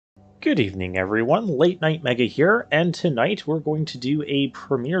Good evening, everyone. Late Night Mega here, and tonight we're going to do a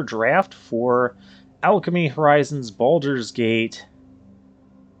premiere draft for Alchemy Horizons Baldur's Gate.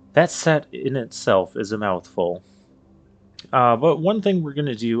 That set in itself is a mouthful. But one thing we're going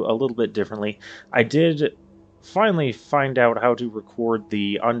to do a little bit differently, I did finally find out how to record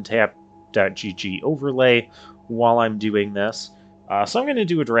the untapped.gg overlay while I'm doing this. So I'm going to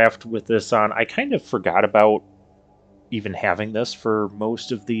do a draft with this on. I kind of forgot about even having this for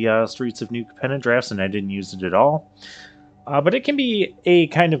most of the Streets of New Capenna drafts, and I didn't use it at all. But it can be a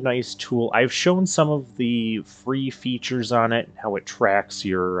kind of nice tool. I've shown some of the free features on it, how it tracks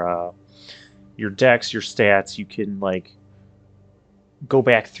your decks, your stats. You can like go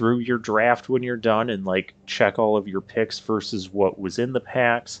back through your draft when you're done and like check all of your picks versus what was in the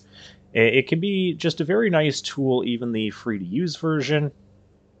packs. It can be just a very nice tool, even the free to use version.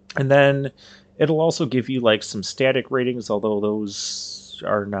 And then it'll also give you like some static ratings, although those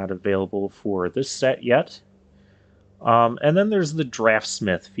are not available for this set yet. And then there's the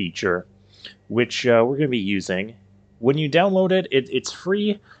Draftsmith feature, which we're going to be using. When you download it, it's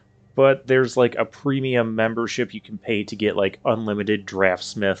free, but there's like a premium membership you can pay to get like unlimited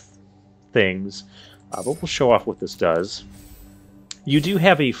Draftsmith things. But we'll show off what this does. You do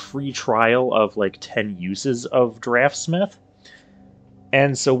have a free trial of like 10 uses of Draftsmith.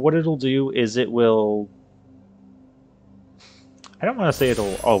 And so what it'll do is it will... I don't want to say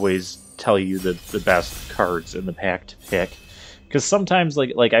it'll always tell you the best cards in the pack to pick, because sometimes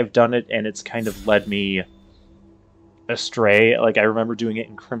like I've done it and it's kind of led me astray. Like I remember doing it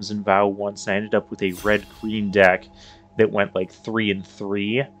in Crimson Vow once, and I ended up with a red-green deck that went like 3 and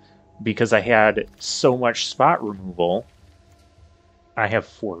 3 because I had so much spot removal. I have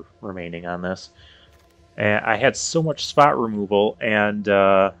 4 remaining on this. I had so much spot removal, and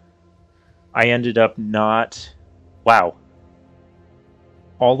I ended up not... Wow.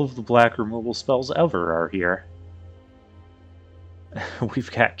 All of the black removal spells ever are here.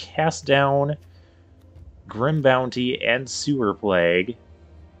 We've got Cast Down, Grim Bounty, and Sewer Plague.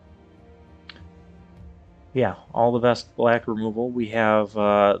 Yeah, all the best black removal. We have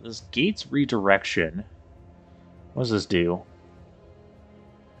this Gates Redirection. What does this do?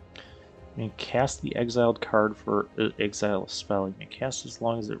 You may cast the exiled card for exile spell. You may cast as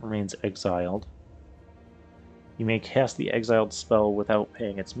long as it remains exiled. You may cast the exiled spell without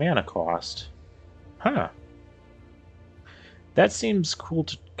paying its mana cost. Huh. That seems cool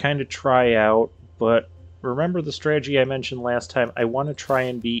to kind of try out, but remember the strategy I mentioned last time? I want to try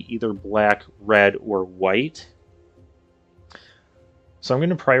and be either black, red, or white. So I'm going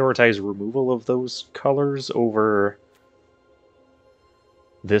to prioritize removal of those colors over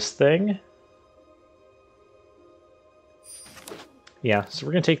this thing. Yeah, so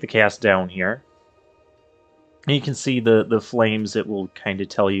we're going to take the cast down here. And you can see the flames. It will kind of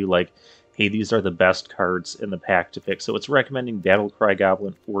tell you, like, hey, these are the best cards in the pack to pick. So it's recommending Battlecry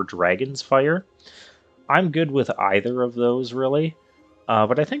Goblin or Dragon's Fire. I'm good with either of those, really.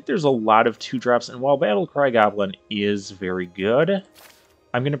 But I think there's a lot of 2-drops, and while Battlecry Goblin is very good,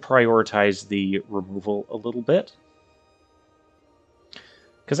 I'm going to prioritize the removal a little bit.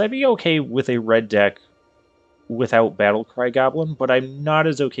 Because I'd be okay with a red deck without Battlecry Goblin, but I'm not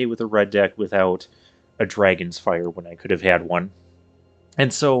as okay with a red deck without a Dragon's Fire when I could have had one.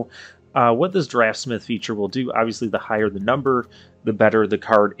 And so what this Draftsmith feature will do, obviously the higher the number, the better the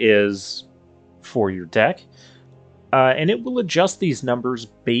card is for your deck. And it will adjust these numbers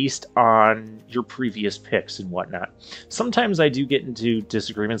based on your previous picks and whatnot. Sometimes I do get into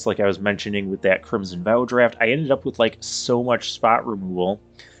disagreements, like I was mentioning with that Crimson Vow draft. I ended up with like so much spot removal,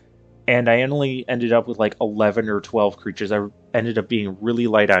 and I only ended up with like 11 or 12 creatures. I ended up being really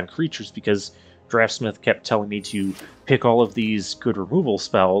light on creatures because Draftsmith kept telling me to pick all of these good removal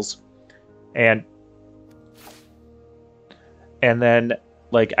spells, and then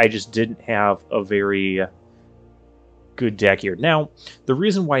like I just didn't have a very good deck here. Now, the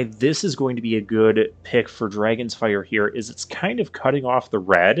reason why this is going to be a good pick for Dragon's Fire here is it's kind of cutting off the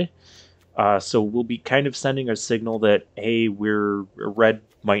red. So we'll be kind of sending a signal that, hey, red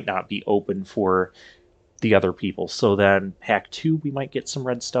might not be open for the other people. So then pack 2, we might get some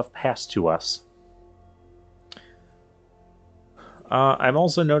red stuff passed to us. I'm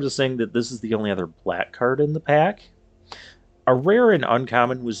also noticing that this is the only other black card in the pack. A rare and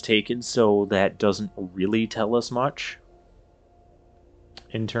uncommon was taken, so that doesn't really tell us much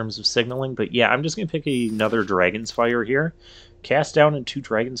in terms of signaling. But yeah, I'm just going to pick another Dragon's Fire here. Cast down in 2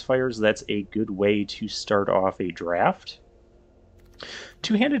 Dragon's Fires, that's a good way to start off a draft.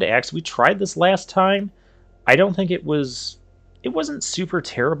 Two-Handed Axe, we tried this last time. I don't think it wasn't super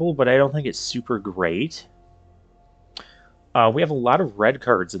terrible, but I don't think it's super great. We have a lot of red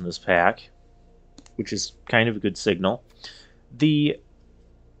cards in this pack, which is kind of a good signal. The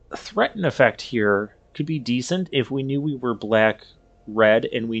threaten effect here could be decent if we knew we were black-red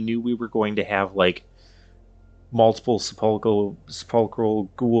and we knew we were going to have, like, multiple sepulchral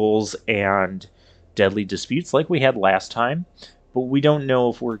ghouls and deadly disputes like we had last time. But we don't know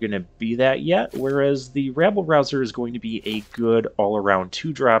if we're going to be that yet, whereas the Rabble Rouser is going to be a good all-around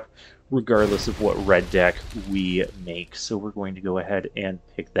 2-drop, regardless of what red deck we make. So we're going to go ahead and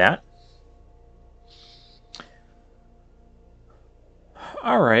pick that.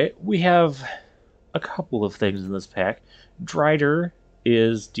 Alright, we have a couple of things in this pack. Drider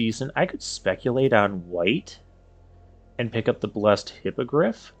is decent. I could speculate on white and pick up the Blessed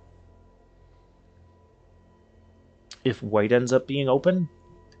Hippogriff if white ends up being open.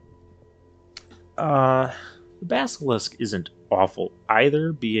 The Basilisk isn't awful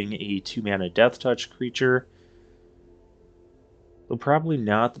either, being a 2-mana Death Touch creature. Though probably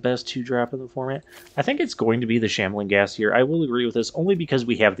not the best 2-drop in the format. I think it's going to be the Shambling Gas here. I will agree with this, only because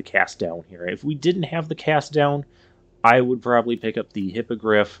we have the Cast Down here. If we didn't have the Cast Down, I would probably pick up the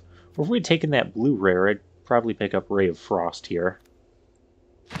Hippogriff. Or if we had taken that blue rare, I'd probably pick up Ray of Frost here.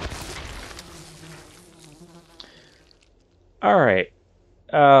 Alright.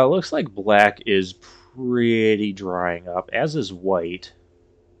 Looks like black is pretty drying up, as is white.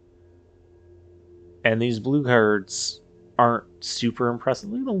 And these blue cards aren't super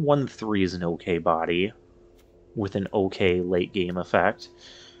impressive. The 1/3 is an okay body with an okay late game effect.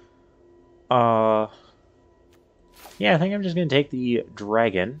 Yeah, I think I'm just going to take the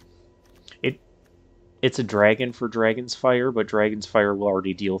dragon. It's a dragon for Dragon's Fire, but Dragon's Fire will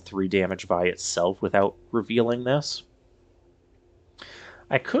already deal 3 damage by itself without revealing this.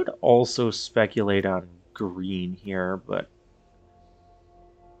 I could also speculate on green here, but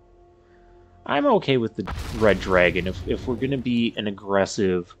I'm okay with the red dragon if we're going to be an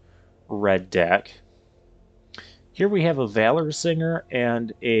aggressive red deck. Here we have a Valor Singer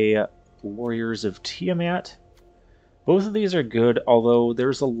and a Warriors of Tiamat. Both of these are good, although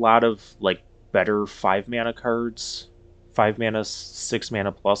there's a lot of like better 5-mana cards, 5-mana,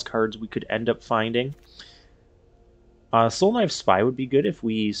 6-mana plus cards we could end up finding. Soul Knife Spy would be good if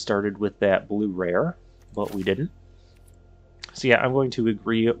we started with that blue rare, but we didn't. So yeah, I'm going to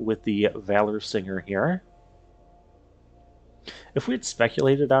agree with the Valor Singer here. If we had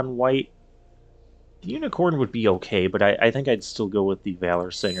speculated on white, the Unicorn would be okay, but I think I'd still go with the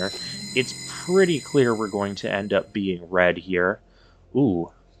Valor Singer. It's pretty clear we're going to end up being red here.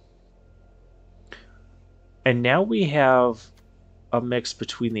 Ooh. And now we have a mix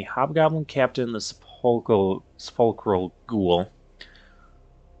between the Hobgoblin Captain and the Sepulchral Ghoul.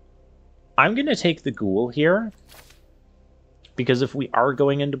 I'm going to take the Ghoul here, because if we are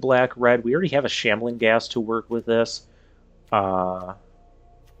going into black-red, we already have a Shambling Gas to work with this.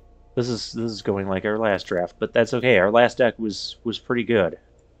 This is going like our last draft, but that's okay. Our last deck was pretty good,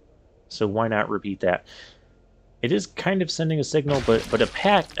 so why not repeat that? It is kind of sending a signal, but a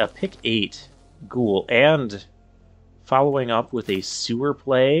pick 8 Ghoul and following up with a Sewer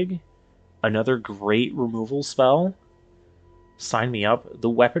Plague, another great removal spell. Sign me up. The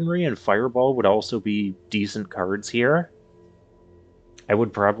Weaponry and Fireball would also be decent cards here. I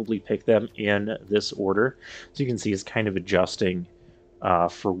would probably pick them in this order. So you can see it's kind of adjusting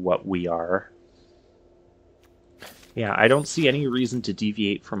for what we are. Yeah, I don't see any reason to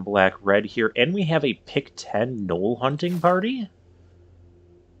deviate from black-red here. And we have a pick 10 Knoll Hunting Party?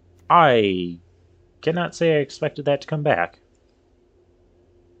 I cannot say I expected that to come back.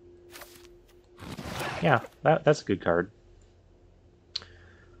 Yeah, that's a good card.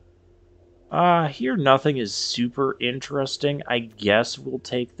 Here nothing is super interesting. I guess we'll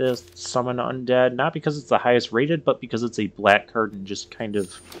take this Summon Undead, not because it's the highest rated, but because it's a black card and just kind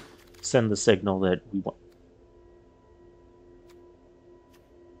of send the signal that we want.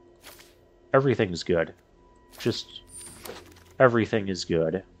 Everything's good. Just everything is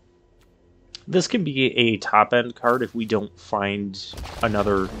good. This can be a top-end card if we don't find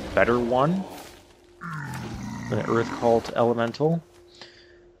another better one. The Earth Cult Elemental.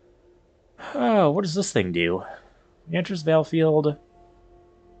 Oh, what does this thing do? Enters battlefield.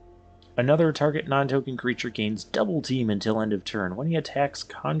 Another target non-token creature gains double team until end of turn. When he attacks,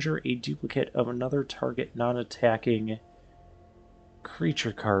 conjure a duplicate of another target non-attacking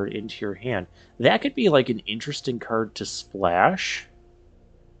creature card into your hand. That could be like an interesting card to splash.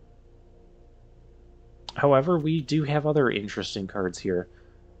 However, we do have other interesting cards here.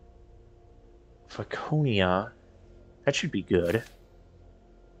 Faconia. That should be good.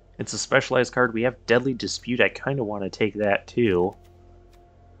 It's a specialized card. We have Deadly Dispute. I kind of want to take that too.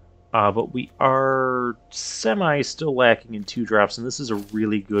 But we are semi still lacking in 2-drops, and this is a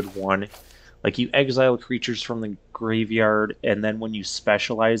really good one. Like, you exile creatures from the graveyard, and then when you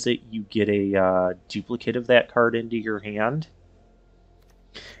specialize it, you get a duplicate of that card into your hand.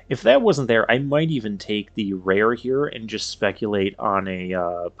 If that wasn't there, I might even take the rare here and just speculate on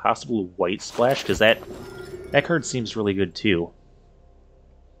a possible white splash, because that card seems really good too.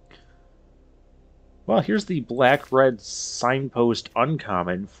 Well, here's the black-red signpost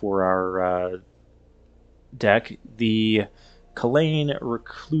uncommon for our deck. The Kalane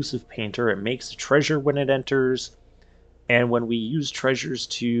Reclusive Painter. It makes a treasure when it enters, and when we use treasures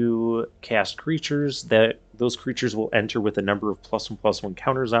to cast creatures, those creatures will enter with a number of +1/+1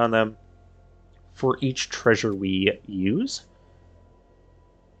 counters on them for each treasure we use.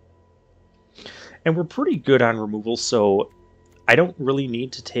 And we're pretty good on removal, so I don't really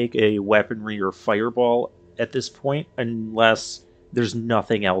need to take a weaponry or fireball at this point unless there's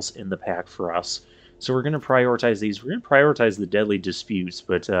nothing else in the pack for us. So we're going to prioritize these. We're going to prioritize the Deadly Disputes,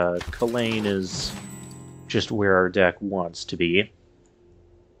 but Kalane is just where our deck wants to be.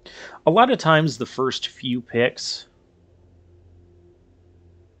 A lot of times the first few picks...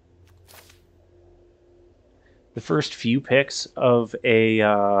 of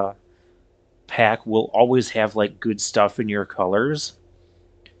a pack will always have like good stuff in your colors.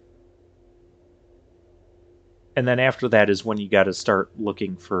 And then after that is when you got to start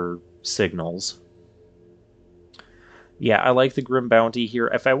looking for signals. Yeah, I like the Grim Bounty here.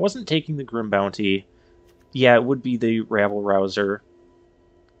 If I wasn't taking the Grim Bounty, yeah, it would be the Rabble Rouser.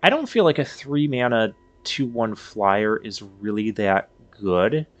 I don't feel like a 3-mana 2/1 flyer is really that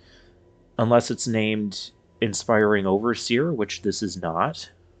good, unless it's named Inspiring Overseer, which this is not.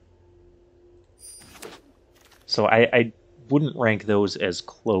 So I wouldn't rank those as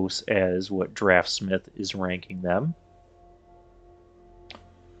close as what Draftsmith is ranking them.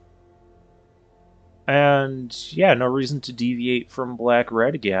 And yeah, no reason to deviate from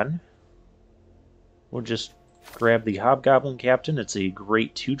black-red again. We'll just grab the Hobgoblin Captain. It's a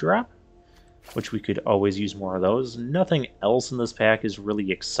great 2-drop, which we could always use more of those. Nothing else in this pack is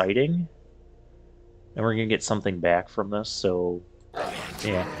really exciting. And we're going to get something back from this, so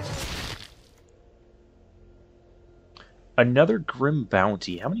yeah. Another Grim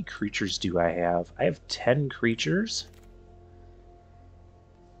Bounty. How many creatures do I have? I have 10 creatures.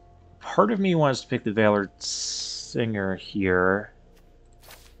 Part of me wants to pick the Valor Singer here.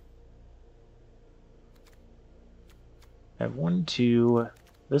 I have 1, 2.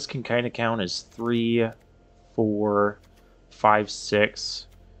 This can kind of count as 3, 4, 5, 6.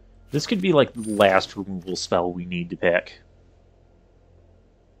 This could be like the last removal spell we need to pick.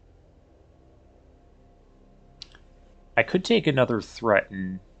 I could take another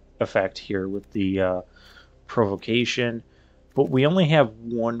Threaten effect here with the Provocation, but we only have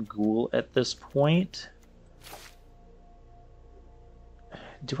 1 ghoul at this point.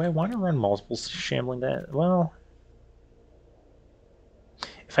 Do I want to run multiple Shambling that? Well,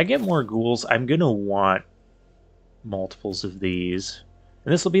 if I get more ghouls, I'm going to want multiples of these.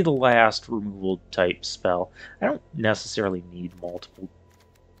 And this will be the last removal type spell. I don't necessarily need multiple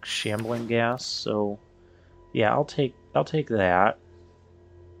Shambling Gas, so yeah, I'll take that.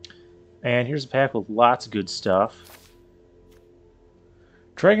 And here's a pack with lots of good stuff.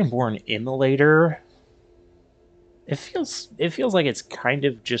 Dragonborn Immolator. It feels like it's kind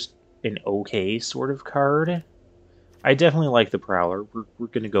of just an okay sort of card. I definitely like the Prowler. We're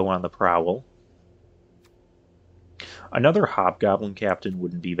going to go on the Prowl. Another Hobgoblin Captain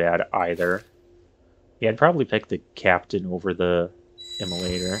wouldn't be bad either. Yeah, I'd probably pick the Captain over the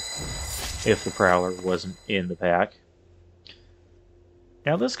Immolator if the Prowler wasn't in the pack.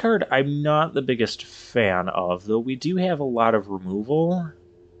 Now this card I'm not the biggest fan of, though we do have a lot of removal.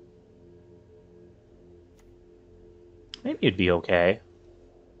 Maybe it'd be okay.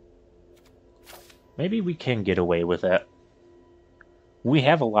 Maybe we can get away with it. We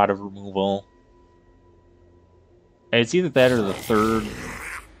have a lot of removal. And it's either that or the third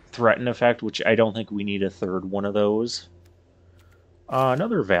Threaten effect, which I don't think we need a third one of those.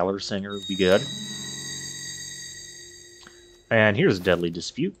 Another Valor Singer would be good. And here's Deadly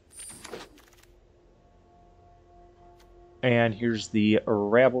Dispute. And here's the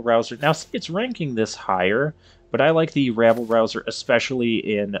Rabble Rouser. Now, it's ranking this higher, but I like the Rabble Rouser, especially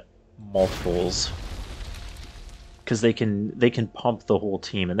in multiples, because they can pump the whole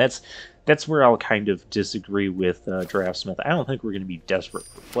team, and that's where I'll kind of disagree with Draftsmith. I don't think we're going to be desperate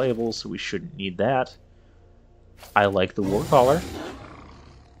for playables, so we shouldn't need that. I like the Warcaller.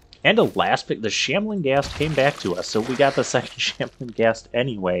 And a last pick, the Shambling Ghast came back to us, so we got the second Shambling Ghast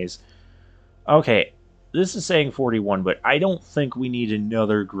anyways. Okay, this is saying 41, but I don't think we need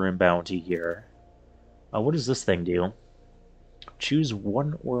another Grim Bounty here. What does this thing do? Choose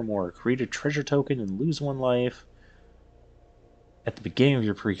one or more. Create a treasure token and lose 1 life. At the beginning of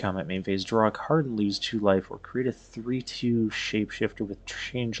your pre-combat main phase, draw a card and lose 2 life, or create a 3/2 shapeshifter with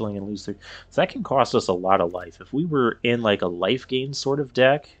changeling and lose 3. So that can cost us a lot of life. If we were in like a life gain sort of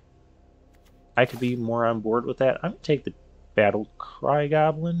deck, I could be more on board with that. I'm going to take the Battle Cry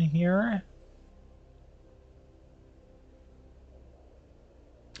Goblin here.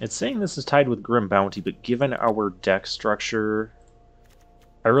 It's saying this is tied with Grim Bounty, but given our deck structure,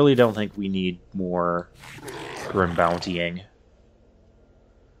 I really don't think we need more Grim Bountying.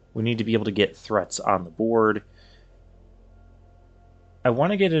 We need to be able to get threats on the board. I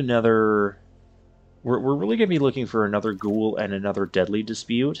want to get another... We're really going to be looking for another Ghoul and another Deadly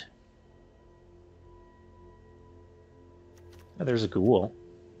Dispute. Oh, there's a Ghoul.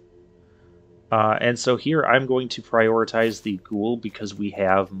 And so here I'm going to prioritize the Ghoul because we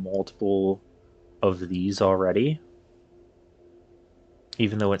have multiple of these already.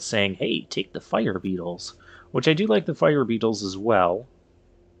 Even though it's saying, hey, take the Fire Beetles. Which I do like the Fire Beetles as well.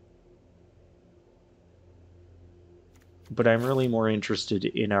 But I'm really more interested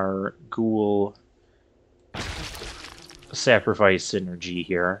in our Ghoul sacrifice synergy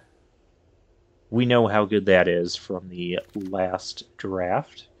here. We know how good that is from the last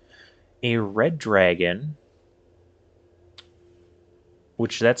draft. A Red Dragon,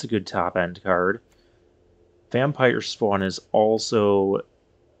 which that's a good top-end card. Vampire Spawn is also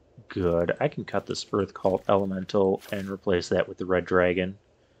good. I can cut this Earth Cult Elemental and replace that with the Red Dragon.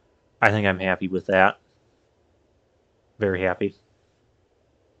 I think I'm happy with that. Very happy.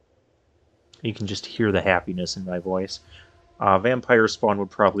 You can just hear the happiness in my voice. Vampire Spawn would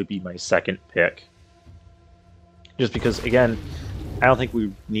probably be my second pick. Just because, again, I don't think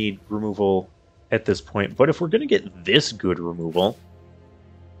we need removal at this point. But if we're going to get this good removal,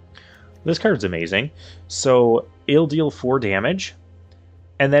 this card's amazing. So it'll deal 4 damage.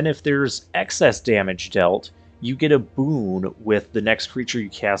 And then if there's excess damage dealt, you get a boon with the next creature you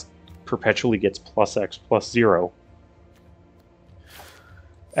cast perpetually gets +X/+0.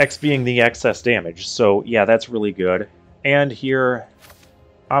 X being the excess damage. So yeah, that's really good. And here,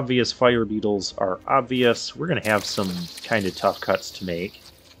 obvious Fire Beetles are obvious. We're going to have some kind of tough cuts to make.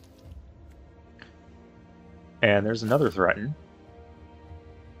 And there's another Threaten.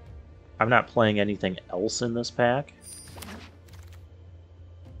 I'm not playing anything else in this pack.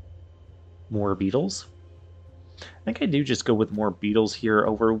 More Beetles. I think I do just go with more Beetles here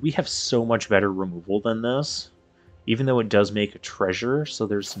over... We have so much better removal than this. Even though it does make a treasure, so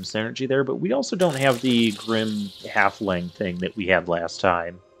there's some synergy there. But we also don't have the Grim Halfling thing that we had last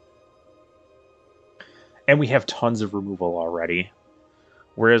time. And we have tons of removal already.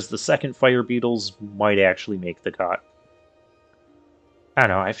 Whereas the second Fire Beetles might actually make the cut. I don't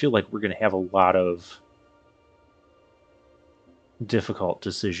know, I feel like we're going to have a lot of difficult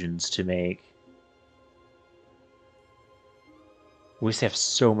decisions to make. We just have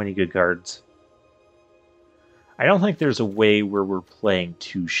so many good cards. I don't think there's a way where we're playing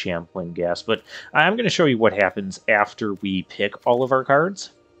 2 Champlain Gas, but I'm going to show you what happens after we pick all of our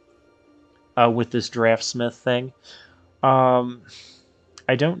cards with this Draftsmith thing.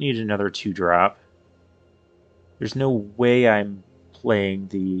 I don't need another 2-drop. There's no way I'm playing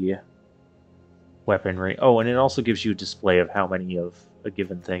the weaponry. Oh, and it also gives you a display of how many of a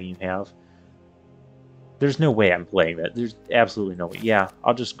given thing you have. There's no way I'm playing that. There's absolutely no way. Yeah,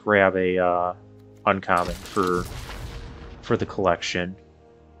 I'll just grab a uncommon for the collection.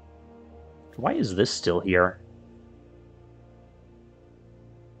 Why is this still here?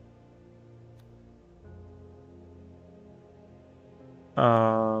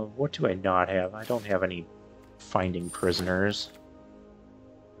 What do I not have? I don't have any Finding Prisoners.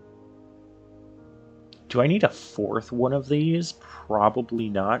 Do I need a 4th one of these? Probably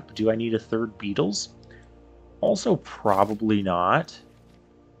not. Do I need a 3rd Beetles? Also probably not.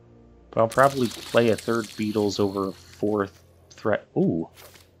 But I'll probably play a 3rd Beetles over a 4th threat. Ooh.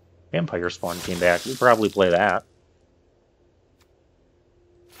 Vampire Spawn came back. We'll probably play that.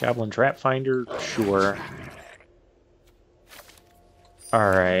 Goblin Trap Finder? Sure.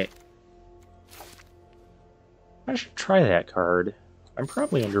 Alright. I should try that card. I'm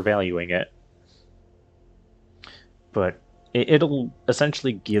probably undervaluing it. But it'll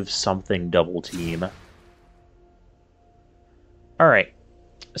essentially give something double team. Alright.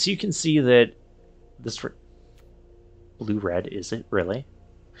 So you can see that this... Blue-red, is it? Really?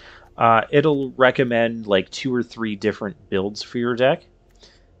 It'll recommend like 2 or 3 different builds for your deck.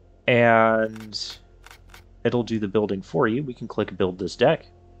 And it'll do the building for you. We can click Build This Deck.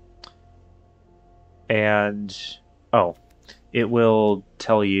 And, oh, it will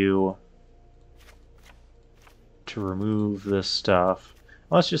tell you to remove this stuff.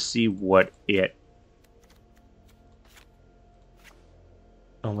 Let's just see what it...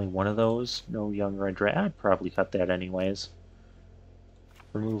 Only one of those? No young red dragon. I'd probably cut that anyways.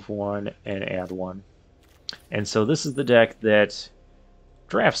 Remove one and add one. And so this is the deck that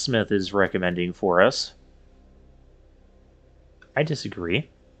Draftsmith is recommending for us. I disagree.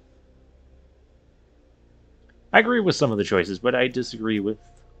 I agree with some of the choices, but I disagree with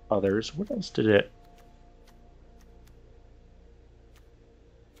others. What else did it...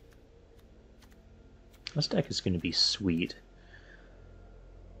 This deck is going to be sweet.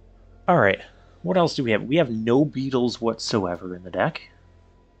 Alright, what else do we have? We have no beetles whatsoever in the deck.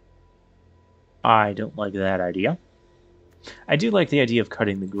 I don't like that idea. I do like the idea of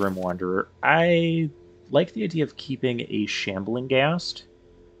cutting the Grim Wanderer. I like the idea of keeping a Shambling Ghast.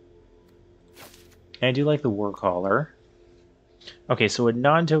 And I do like the Warcaller. Okay, so a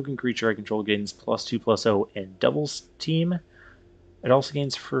non-token creature I control gains +2/+0 and doubles team. It also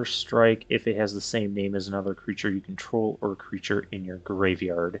gains first strike if it has the same name as another creature you control or a creature in your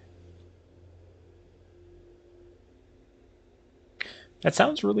graveyard. That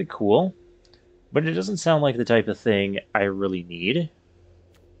sounds really cool, but it doesn't sound like the type of thing I really need.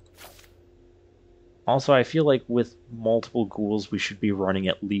 Also, I feel like with multiple ghouls, we should be running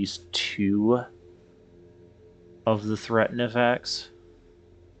at least 2 of the threaten effects.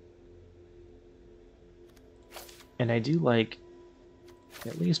 And I do like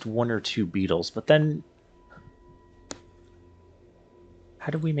at least 1 or 2 beetles, but then how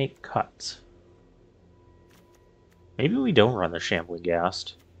do we make cuts? Maybe we don't run the Shambling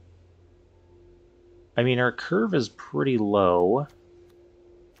Ghast. I mean, our curve is pretty low.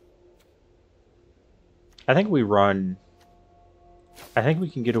 I think we run... I think we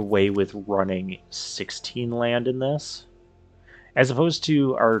can get away with running 16 land in this. As opposed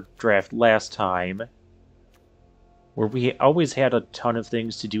to our draft last time, where we always had a ton of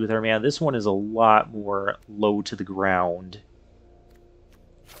things to do with our mana. This one is a lot more low to the ground.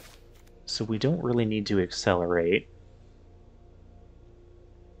 So we don't really need to accelerate.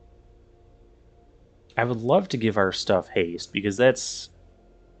 I would love to give our stuff haste, because that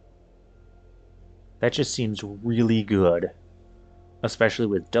just seems really good. Especially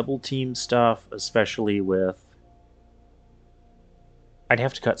with double team stuff, especially with... I'd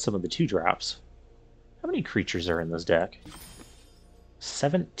have to cut some of the 2-drops. How many creatures are in this deck?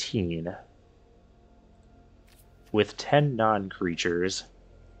 17. With 10 non-creatures.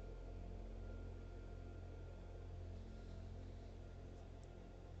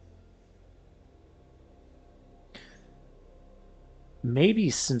 Maybe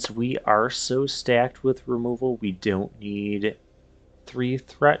since we are so stacked with removal, we don't need 3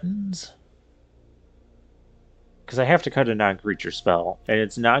 threatens? Because I have to cut a non-creature spell, and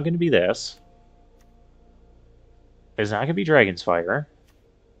it's not going to be this. It's not going to be Dragon's Fire.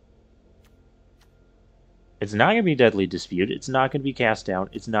 It's not going to be Deadly Dispute. It's not going to be Cast Down.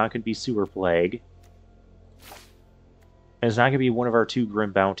 It's not going to be Sewer Plague. And it's not going to be one of our 2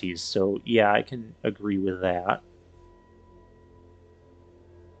 Grim Bounties, so yeah, I can agree with that.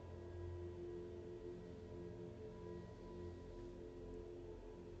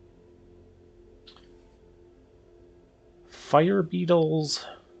 Fire Beetles.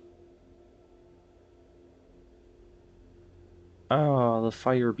 Oh, the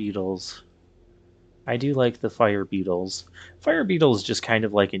Fire Beetles. I do like the Fire Beetles. Fire Beetle is just kind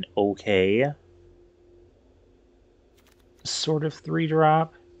of like an okay sort of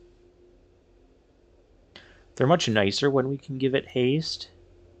 3-drop. They're much nicer when we can give it haste.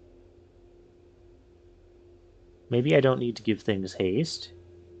 Maybe I don't need to give things haste.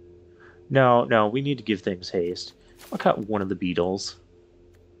 No, we need to give things haste. I'll cut one of the beetles.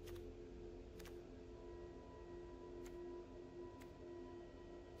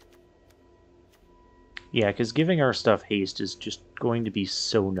 Yeah, because giving our stuff haste is just going to be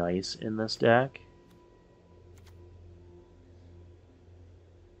so nice in this deck.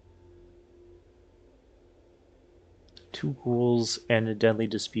 Two ghouls and a Deadly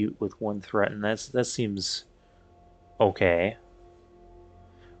Dispute with 1 threat, and that seems okay.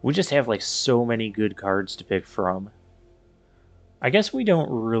 We just have like so many good cards to pick from. I guess we don't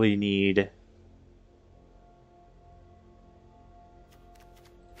really need...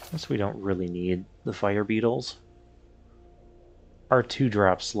 the Fire Beetles. Our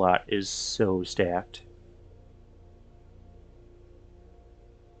 2-drop slot is so stacked.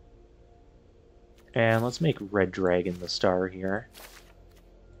 And let's make Red Dragon the star here.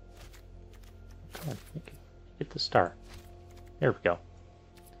 Come on, get the star. There we go.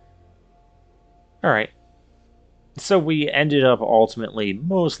 Alright. So we ended up ultimately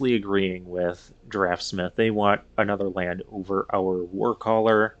mostly agreeing with Draftsmith. They want another land over our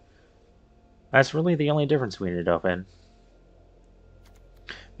Warcaller. That's really the only difference we ended up in.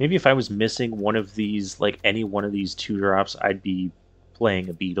 Maybe if I was missing one of these, like any one of these 2-drops, I'd be playing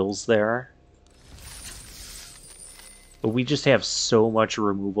a Beatles there. But we just have so much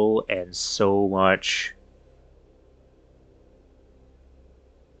removal and so much...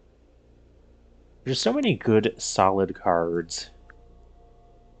 There's so many good, solid cards.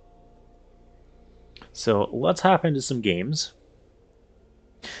 So let's hop into some games.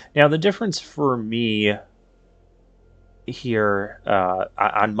 Now, the difference for me here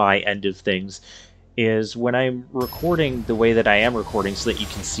on my end of things is when I'm recording the way that I am recording so that you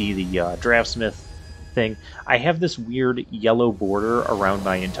can see the Draftsmith thing, I have this weird yellow border around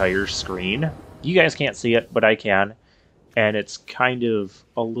my entire screen. You guys can't see it, but I can. And it's kind of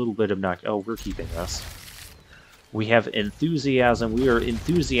a little bit obnoxious. Oh, we're keeping this. We have Enthusiasm. We are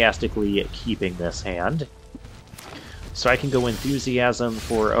enthusiastically keeping this hand. So I can go Enthusiasm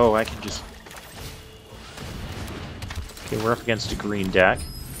for... Oh, I can just... Okay, we're up against a green deck.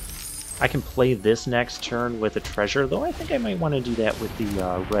 I can play this next turn with a treasure, though I think I might want to do that with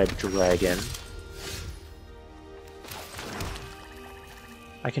the red dragon.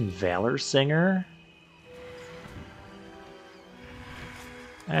 I can Valor Singer.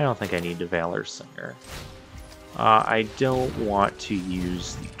 I don't think I need to Valor Singer. I don't want to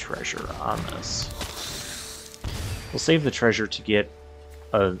use the treasure on this. We'll save the treasure to get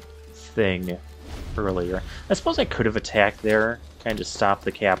a thing earlier. I suppose I could have attacked there, kind of stop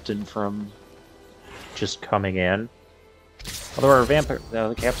the captain from just coming in. Although our vampire,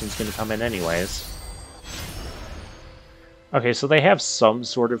 the captain's going to come in anyways. Okay, so they have some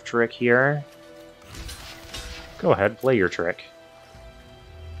sort of trick here. Go ahead, play your trick.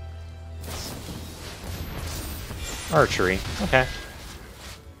 Archery. Okay.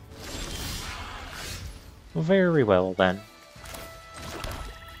 Well, very well, then.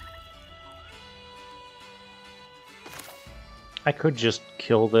 I could just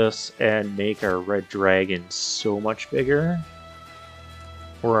kill this and make our red dragon so much bigger.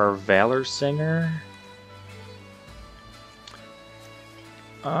 Or our Valor Singer.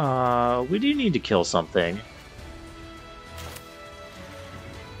 We do need to kill something.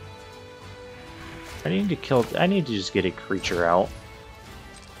 I need to just get a creature out.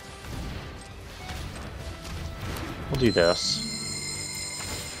 We'll do this.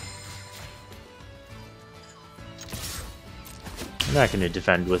 I'm not going to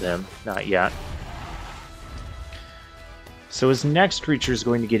defend with him. Not yet. So his next creature is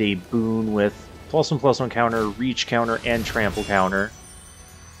going to get a boon with +1/+1 counter, reach counter, and trample counter.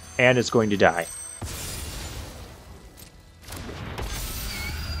 And it's going to die.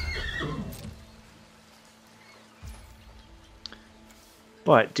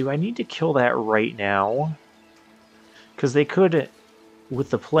 But do I need to kill that right now? Because they could, with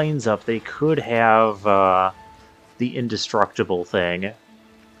the planes up, they could have the indestructible thing.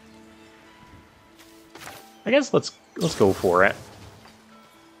 I guess let's go for it.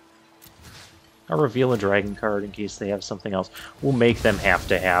 I'll reveal a dragon card in case they have something else. We'll make them have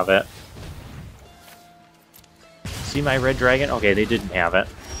to have it. See my red dragon? Okay, they didn't have it.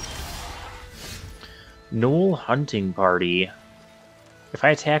 Knoll Hunting Party. If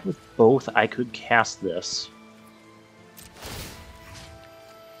I attack with both, I could cast this.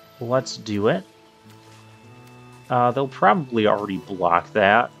 Let's do it. They'll probably already block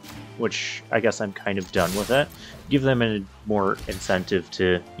that, which I guess I'm kind of done with it. Give them a more incentive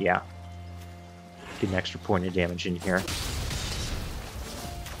to, yeah, get an extra point of damage in here.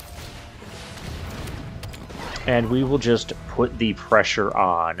 And we will just put the pressure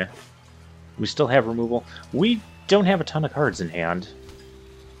on. We still have removal. We don't have a ton of cards in hand.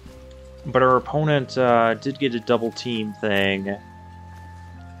 But our opponent did get a double team thing.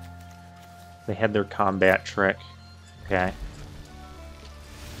 They had their combat trick. Okay.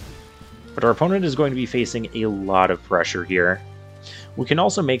 But our opponent is going to be facing a lot of pressure here. We can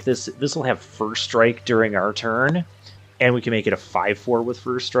also make this... This will have first strike during our turn. And we can make it a 5/4 with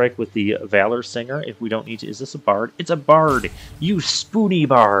first strike with the Valor Singer if we don't need to. Is this a Bard? It's a Bard! You Spoony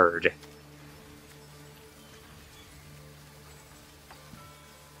Bard!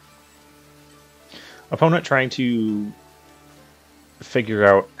 Opponent trying to figure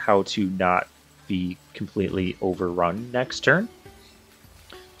out how to not be completely overrun next turn.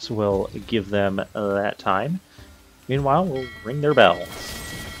 So we'll give them that time. Meanwhile, we'll ring their bell.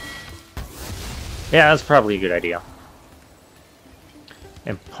 Yeah, that's probably a good idea.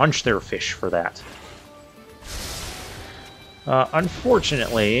 And punch their fish for that.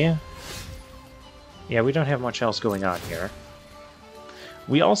 Unfortunately, Yeah, we don't have much else going on here.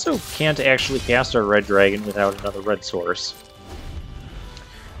 We also can't actually cast our red dragon without another red source.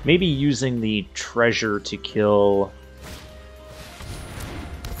 Maybe using the treasure to kill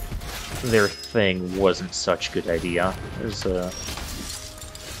their thing wasn't such a good idea. There's a...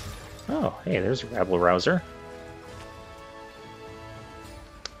 Oh, hey, there's a rabble-rouser.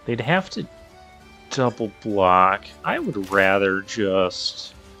 They'd have to double block. I would rather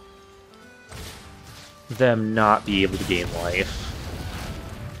just them not be able to gain life.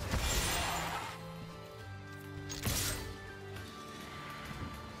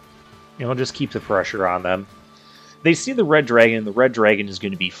 You know, just keep the pressure on them. They see the red dragon, and the red dragon is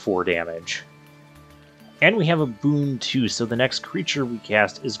going to be 4 damage. And we have a boon too, so the next creature we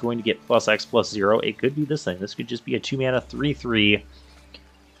cast is going to get +X/+0. It could be this thing. This could just be a 2-mana 3/3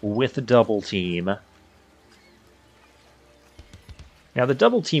 with a double team. Now the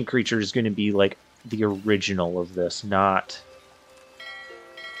double team creature is going to be like the original of this, not...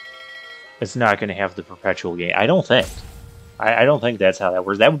 It's not going to have the perpetual gain. I don't think. I don't think that's how that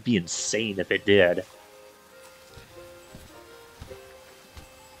works. That would be insane if it did.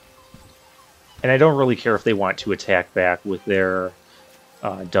 And I don't really care if they want to attack back with their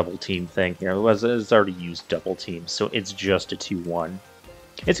double team thing here. It's already used double team, so it's just a 2/1.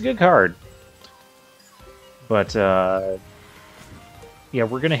 It's a good card. But, yeah,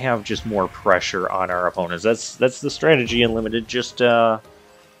 we're going to have just more pressure on our opponents. That's the strategy in Limited. Just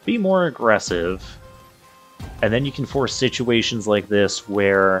be more aggressive. And then you can force situations like this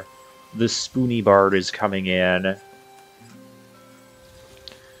where the Spoony Bard is coming in.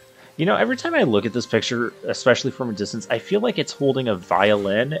 You know, every time I look at this picture, especially from a distance, I feel like it's holding a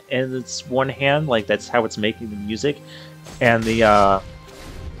violin in its one hand, like that's how it's making the music. And the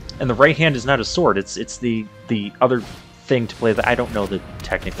right hand is not a sword, it's the other thing to play. I don't know the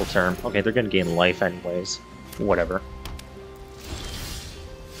technical term. Okay, they're going to gain life anyways. Whatever.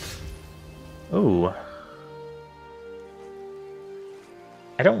 Ooh.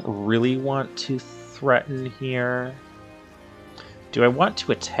 I don't really want to threaten here. Do I want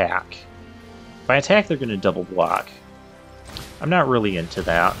to attack? If I attack, they're going to double block. I'm not really into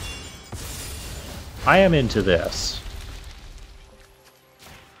that. I am into this.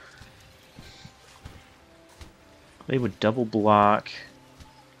 They would double block.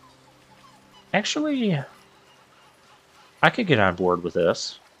 Actually, I could get on board with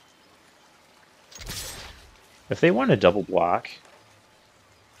this. If they want to double block...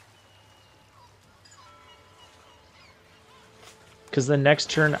 Because the next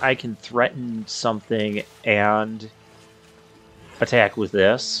turn I can threaten something and attack with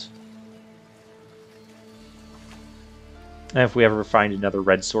this. And if we ever find another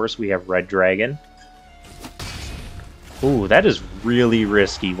red source, we have red dragon. Ooh, that is really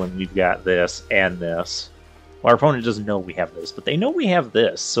risky when we've got this and this. Well, our opponent doesn't know we have this, but they know we have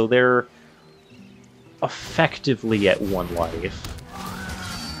this, so they're effectively at 1 life.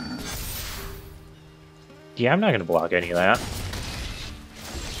 Yeah, I'm not going to block any of that.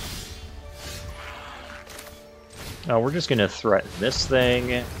 We're just going to threaten this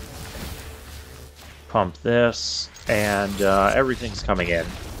thing, pump this, and everything's coming in.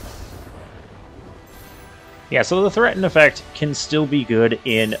 Yeah, so the threaten effect can still be good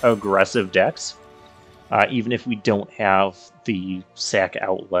in aggressive decks, even if we don't have the sack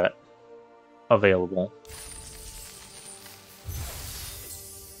outlet available.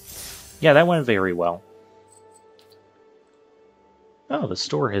 Yeah, that went very well. Oh, the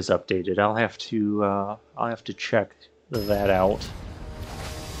store has updated. I'll have to check that out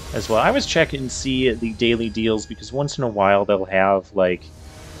as well. I was checking to see the daily deals because once in a while they'll have like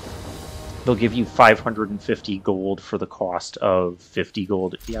they'll give you 550 gold for the cost of 50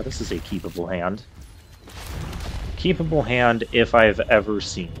 gold. Yeah, this is a keepable hand. Keepable hand if I've ever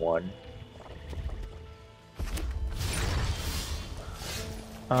seen one.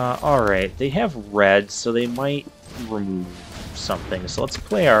 Alright, they have red, so they might remove something. So let's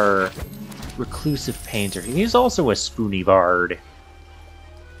play our Reclusive Painter. He's also a Spoony Bard.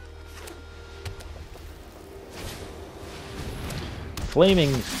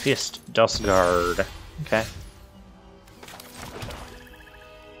 Flaming Fist Dustguard. Okay.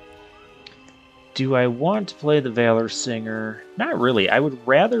 Do I want to play the Valor Singer? Not really. I would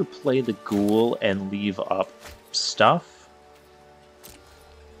rather play the Ghoul and leave up stuff.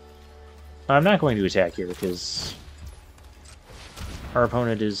 I'm not going to attack here because our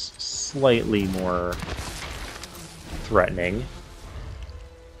opponent is slightly more threatening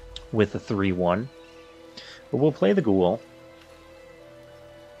with the 3/1. But we'll play the Ghoul.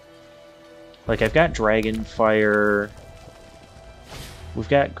 Like, I've got Dragon Fire. We've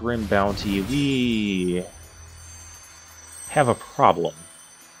got Grim Bounty. We have a problem.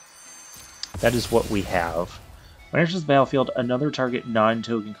 That is what we have. When it enters the battlefield, another target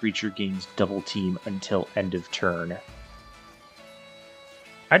non-token creature gains double team until end of turn.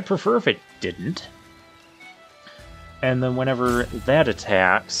 I'd prefer if it didn't. And then whenever that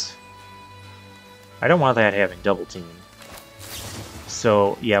attacks, I don't want that having double team.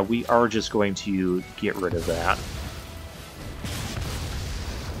 So yeah, we are just going to get rid of that.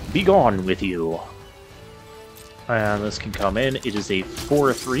 Be gone with you. And this can come in. It is a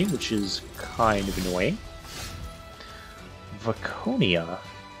 4/3, which is kind of annoying. Vaconia.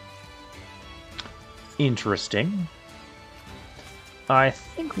 Interesting. I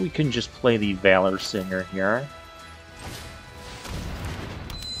think we can just play the Valor Singer here.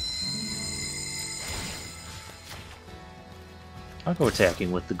 I'll go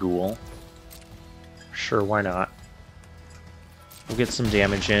attacking with the Ghoul. Sure, why not? We'll get some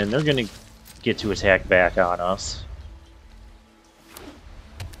damage in. They're going to get to attack back on us.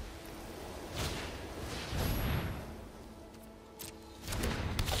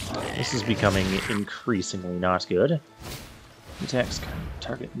 This is becoming increasingly not good. Attacks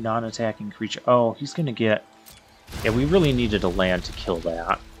target non-attacking creature. Oh, he's going to get... Yeah, we really needed a land to kill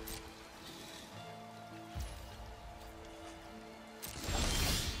that.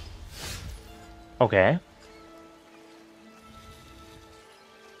 Okay.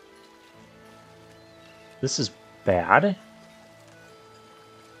 This is bad.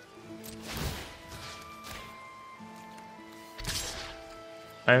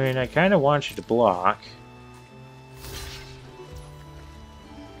 I mean, I kind of want you to block.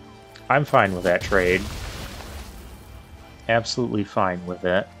 I'm fine with that trade. Absolutely fine with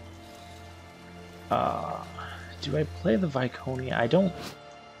it. Do I play the Viconia? I don't...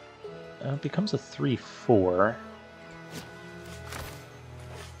 it becomes a 3/4.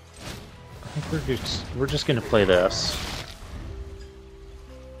 I think we're just going to play this.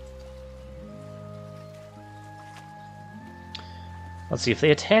 Let's see, if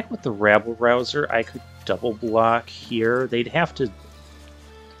they attack with the Rabble Rouser, I could double block here. They'd have to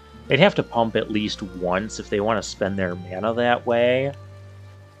pump at least once if they want to spend their mana that way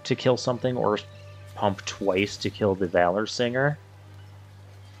to kill something, or pump twice to kill the Valor Singer.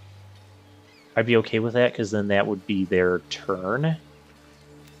 I'd be okay with that, because then that would be their turn.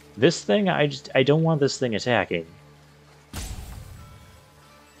 This thing, I don't want this thing attacking.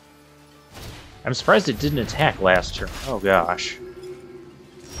 I'm surprised it didn't attack last turn. Oh gosh.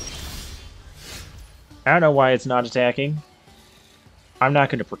 I don't know why it's not attacking. I'm not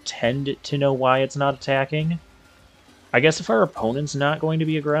going to pretend to know why it's not attacking. I guess if our opponent's not going to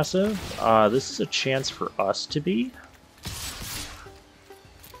be aggressive, this is a chance for us to be.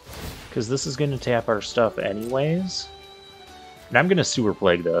 Because this is going to tap our stuff anyways. And I'm going to Sewer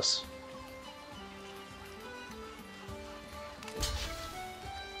Plague this.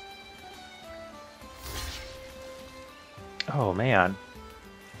 Oh, man.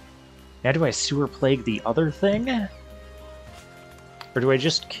 Now do I Sewer Plague the other thing? Or do I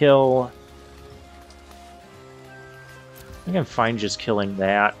just kill... I think I'm fine just killing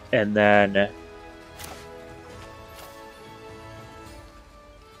that, and then...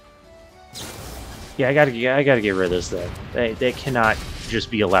 Yeah, I gotta get rid of this thing. They cannot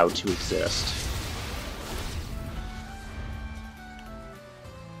just be allowed to exist.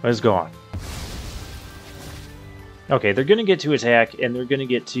 Let's go on. Okay, they're gonna get to attack, and they're gonna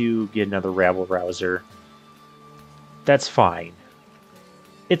get to get another Rabble Rouser. That's fine.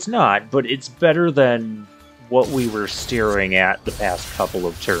 It's not, but it's better than what we were staring at the past couple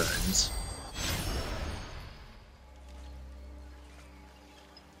of turns.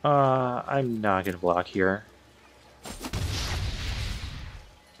 I'm not gonna block here.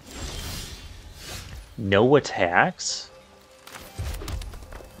 No attacks?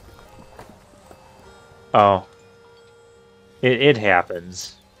 Oh. It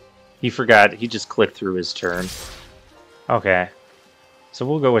happens. He forgot, he just clicked through his turn. Okay. So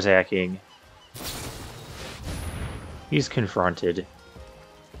we'll go attacking. He's confronted.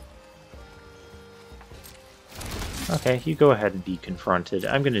 Okay, you go ahead and be confronted.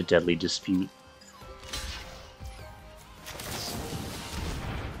 I'm going to Deadly Dispute.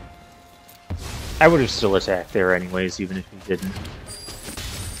 I would have still attacked there anyways, even if he didn't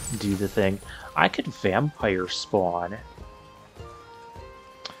do the thing. I could Vampire Spawn.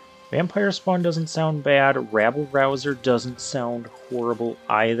 Vampire Spawn doesn't sound bad. Rabble Rouser doesn't sound horrible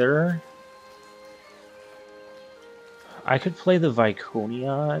either. I could play the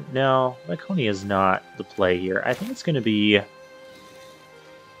Viconia. No, Viconia is not the play here. I think it's going to be...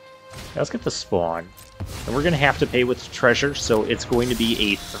 Let's get the Spawn. And we're going to have to pay with treasure, so it's going to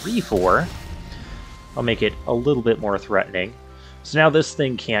be a 3-4. I'll make it a little bit more threatening. So now this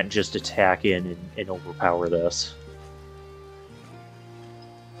thing can't just attack in and overpower this.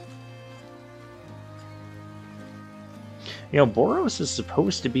 You know, Boros is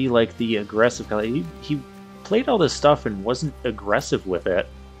supposed to be like the aggressive guy. He played all this stuff and wasn't aggressive with it.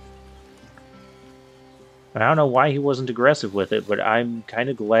 I don't know why he wasn't aggressive with it, but I'm kind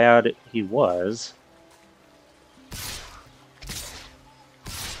of glad he was.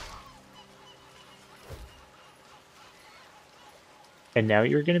 And now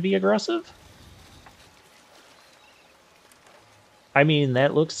you're going to be aggressive? I mean,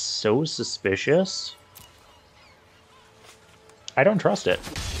 that looks so suspicious. I don't trust it.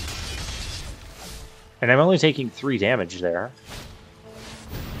 And I'm only taking 3 damage there.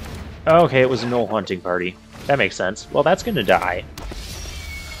 Okay, it was a Knoll hunting party. That makes sense. Well, that's going to die.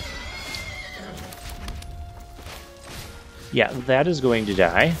 Yeah, that is going to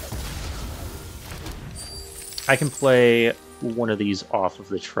die. I can play one of these off of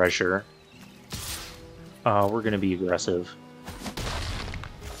the treasure. We're going to be aggressive.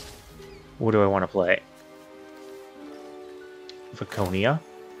 What do I want to play? Viconia?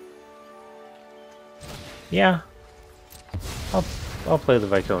 Yeah. I'll play the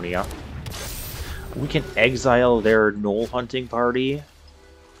Viconia. We can exile their Knoll hunting party.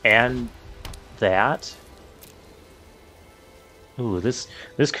 And that. Ooh, this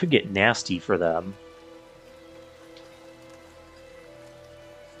could get nasty for them.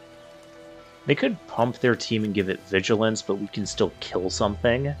 They could pump their team and give it vigilance, but we can still kill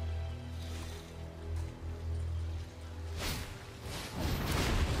something.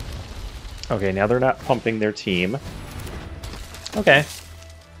 Okay, now they're not pumping their team. Okay.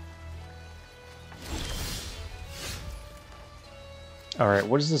 Alright,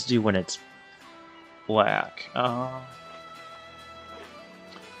 what does this do when it's black?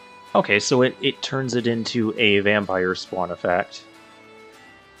 Okay, so it turns it into a vampire spawn effect.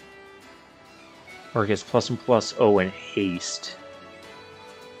 Or it gets +1/+0 and haste.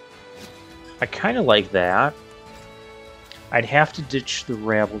 I kind of like that. I'd have to ditch the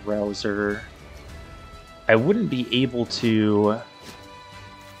Rabble Rouser. I wouldn't be able to...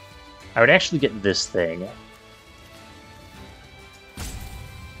 I would actually get this thing.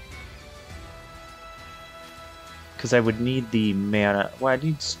 Because I would need the mana... Well, I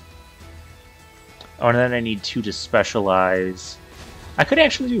need... Oh, and then I need 2 to specialize. I could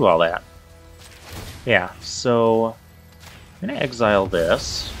actually do all that. Yeah, so... I'm going to exile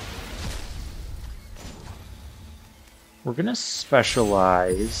this. We're going to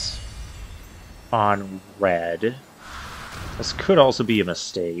specialize on red. This could also be a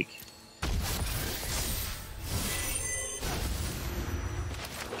mistake.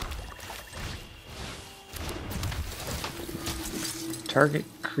 Target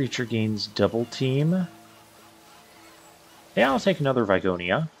creature gains double team. Yeah, I'll take another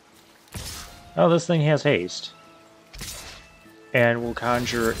Vigonia. Oh, this thing has haste. And we'll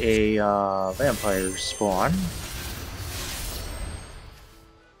conjure a vampire spawn.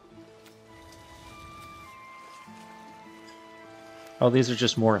 Oh, these are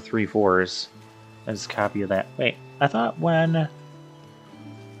just more 3/4s. As a copy of that. Wait, I thought when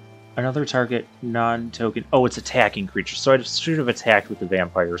another target non-token... Oh, it's attacking creature, so I should have attacked with the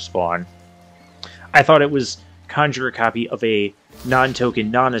vampire spawn. I thought it was conjure a copy of a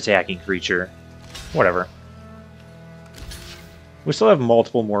non-token, non-attacking creature. Whatever. We still have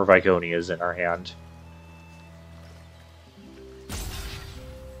multiple more Viconias in our hand.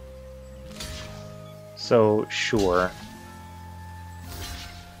 So, sure.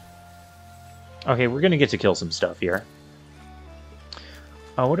 Okay, we're gonna get to kill some stuff here.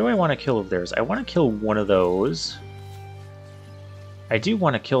 What do I want to kill of theirs? I want to kill one of those. I do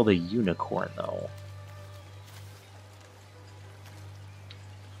want to kill the unicorn, though.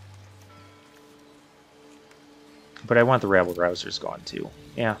 But I want the Rabble Rousers gone, too.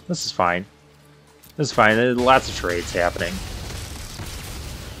 Yeah, this is fine. This is fine. There's lots of trades happening.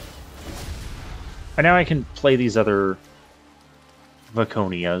 And now I can play these other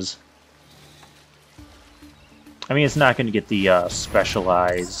Viconias. I mean, it's not going to get the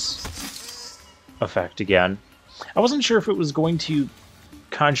specialize effect again. I wasn't sure if it was going to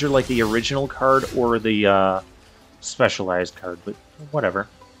conjure like the original card or the specialized card, but whatever.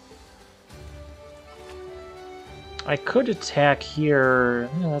 I could attack here.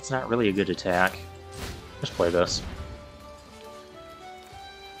 That's not really a good attack. Let's play this.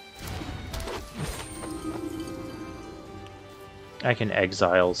 I can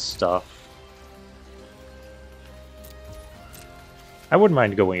exile stuff. I wouldn't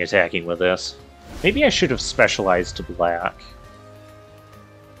mind going attacking with this. Maybe I should have specialized to black.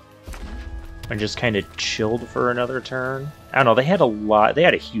 And just kind of chilled for another turn. I don't know, they had a lot, they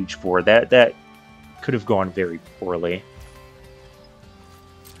had a huge board. That could have gone very poorly.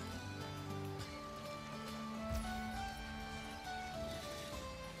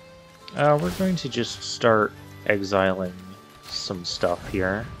 We're going to just start exiling some stuff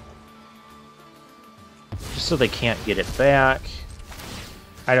here. Just so they can't get it back.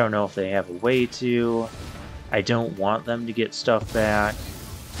 I don't know if they have a way to. I don't want them to get stuff back.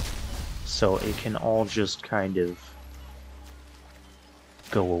 So it can all just kind of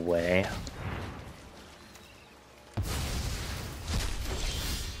go away.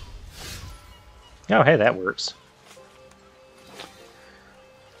 Oh, hey, that works.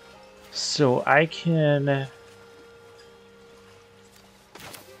 So I can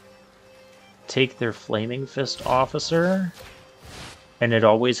take their Flaming Fist officer, and it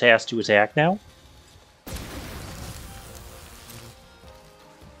always has to attack now.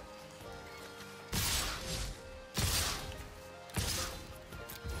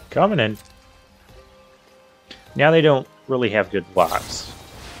 Coming in. Now they don't really have good blocks.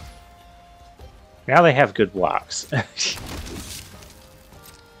 Now they have good blocks.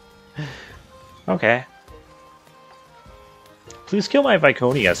 Okay. Please kill my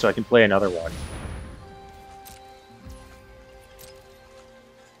Viconia so I can play another one.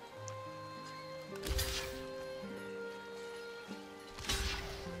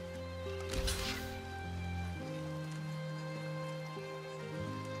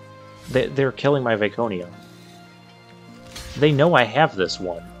 They're killing my Viconia. They know I have this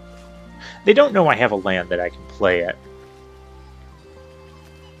one. They don't know I have a land that I can play it.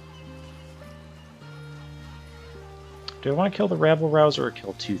 Do I want to kill the Rabble-Rouser or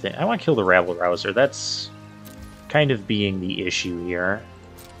kill two things? I want to kill the Rabble-Rouser. That's kind of being the issue here.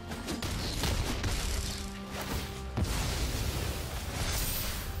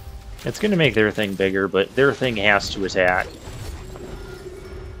 It's going to make their thing bigger, but their thing has to attack.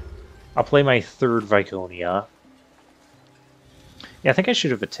 I'll play my third Viconia. Yeah, I think I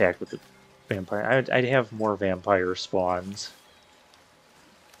should have attacked with the vampire. I'd have more vampire spawns.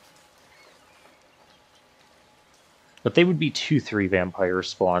 But they would be 2/3 vampire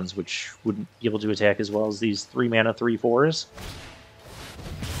spawns, which wouldn't be able to attack as well as these 3-mana 3/4s.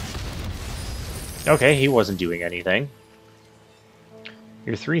 Okay, he wasn't doing anything.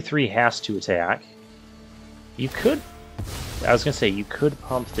 Your 3/3 has to attack. You could... I was going to say, you could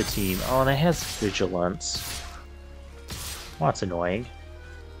pump the team. Oh, and it has Vigilance. Well, that's annoying.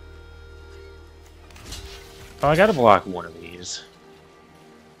 Oh, I gotta block one of these.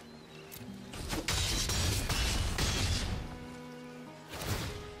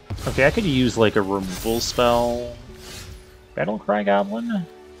 Okay, I could use, like, a removal spell. Battlecry Goblin?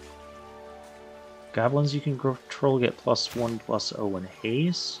 Goblins you can control get +1/+0 in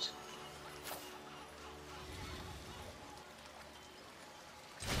haste.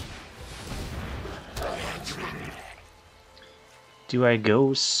 Do I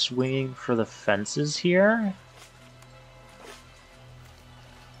go swinging for the fences here?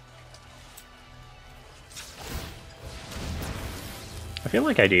 I feel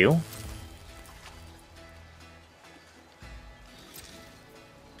like I do.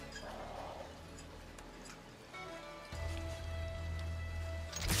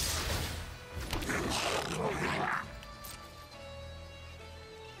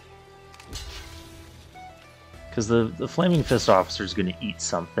 Because the Flaming Fist officer is going to eat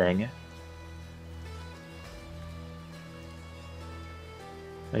something.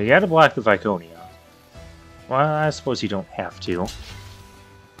 You gotta block the Viconia. Well, I suppose you don't have to.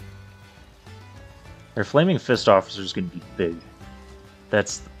 Their Flaming Fist officer is going to be big.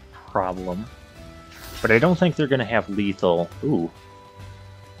 That's the problem. But I don't think they're going to have lethal. Ooh.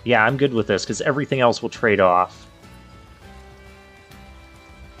 Yeah, I'm good with this, because everything else will trade off.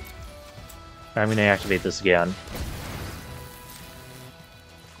 I'm going to activate this again.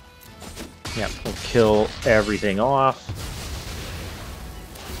 Yeah, we'll kill everything off.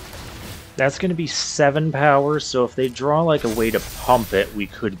 That's going to be 7 power, so if they draw like a way to pump it, we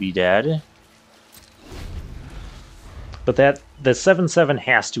could be dead. But the 7/7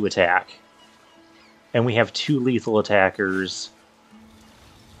 has to attack. And we have 2 lethal attackers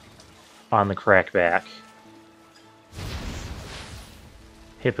on the crackback.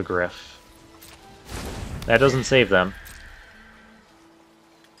 Hippogriff. That doesn't save them.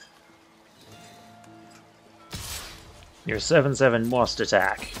 Your 7/7 must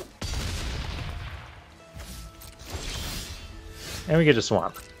attack. And we get a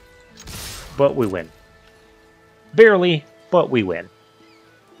swamp. But we win. Barely, but we win.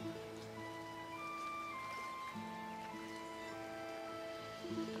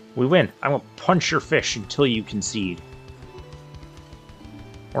 We win. I'm gonna punch your fish until you concede.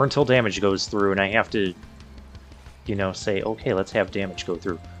 Or until damage goes through and I have to, you know, say, okay, let's have damage go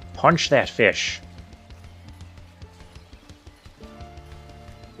through. Punch that fish.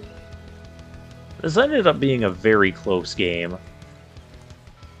 This ended up being a very close game.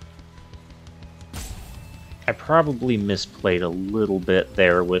 I probably misplayed a little bit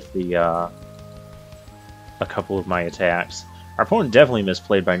there with the, a couple of my attacks. Our opponent definitely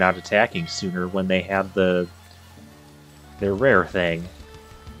misplayed by not attacking sooner when they had their rare thing.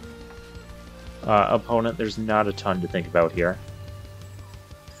 Opponent, there's not a ton to think about here.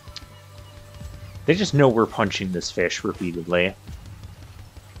 They just know we're punching this fish repeatedly.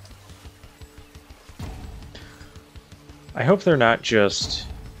 I hope they're not just...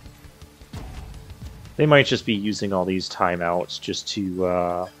 They might just be using all these timeouts just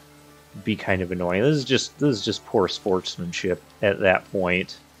to be kind of annoying. This is just poor sportsmanship at that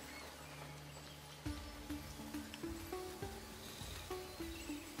point.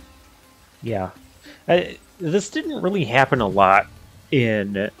 Yeah. This didn't really happen a lot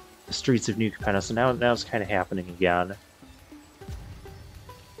in the Streets of New Capenna, so now it's kind of happening again.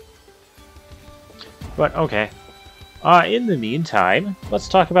 But, okay. In the meantime, let's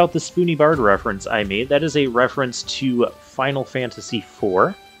talk about the Spoony Bard reference I made. That is a reference to Final Fantasy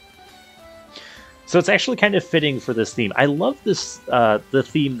IV. So it's actually kind of fitting for this theme. I love this, the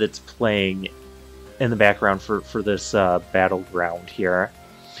theme that's playing in the background for this battleground here.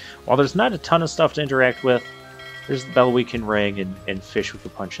 While there's not a ton of stuff to interact with, there's the bell we can ring and fish with a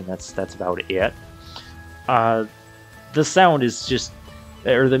punch, and that's about it. The sound is just,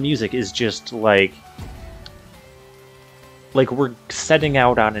 or the music is just like we're setting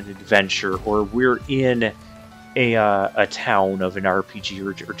out on an adventure, or we're in a town of an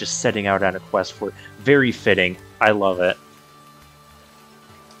RPG, or just setting out on a quest for it. Very fitting. I love it.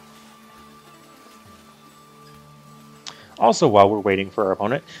 Also, while we're waiting for our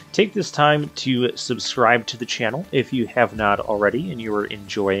opponent, take this time to subscribe to the channel if you have not already and you are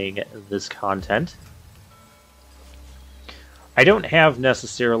enjoying this content. I don't have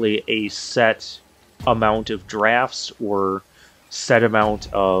necessarily a set amount of drafts or set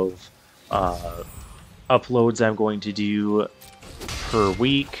amount of uploads I'm going to do per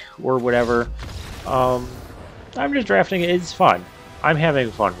week or whatever. I'm just drafting it. It's fun. I'm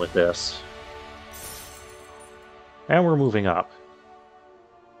having fun with this. And we're moving up.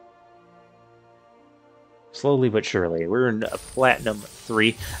 Slowly but surely. We're in Platinum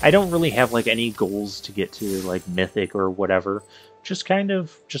 3. I don't really have like any goals to get to like Mythic or whatever. Just kind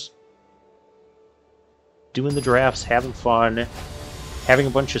of just doing the drafts, having fun, having a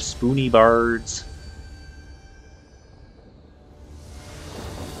bunch of Spoony Bards.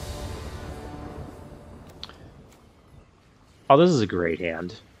 Oh, this is a great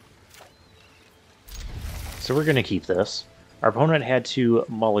hand. So we're going to keep this. Our opponent had to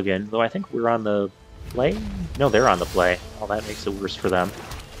mulligan, though I think we're on the play? No, they're on the play. Well, that makes it worse for them.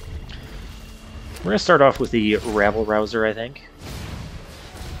 We're going to start off with the Rabble Rouser, I think.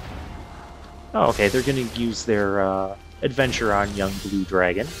 Oh, okay, they're going to use their adventure on Young Blue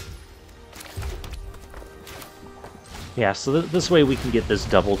Dragon. Yeah, so this way we can get this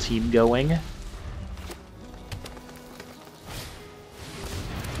double team going.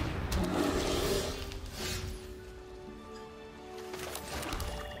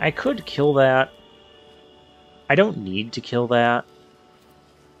 I could kill that. I don't need to kill that.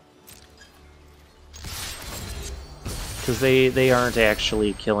 Because they aren't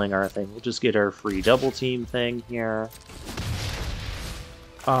actually killing our thing. We'll just get our free double team thing here.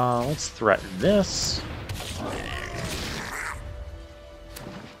 Let's threaten this.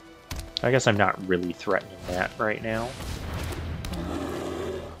 I guess I'm not really threatening that right now.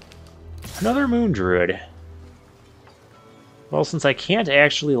 Another Moon Druid. Well, since I can't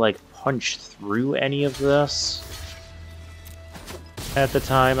actually, like, punch through any of this at the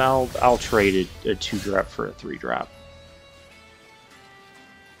time, I'll trade a 2-drop for a 3-drop.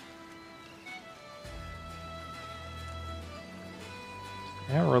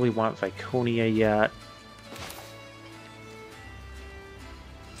 I don't really want Viconia yet.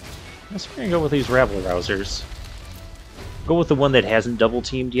 I guess we're gonna go with these Rabble Rousers. Go with the one that hasn't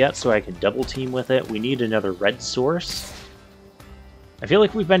double-teamed yet, so I can double-team with it. We need another red source. I feel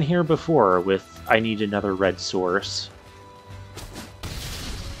like we've been here before with I need another red source.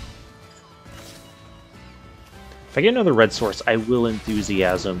 If I get another red source, I will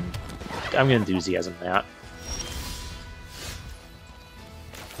Enthusiasm. I'm going to Enthusiasm that.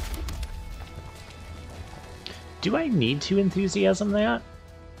 Do I need to Enthusiasm that?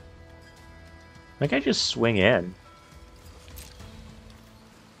 Like, I just swing in.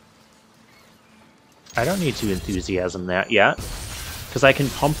 I don't need to enthusiasm that yet, because I can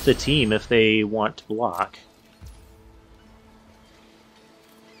pump the team if they want to block.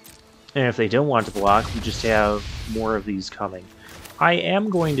 And if they don't want to block, we just have more of these coming. I am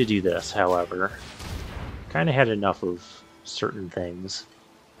going to do this, however. Kind of had enough of certain things.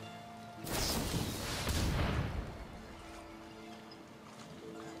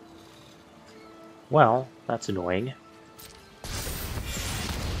 Well, that's annoying.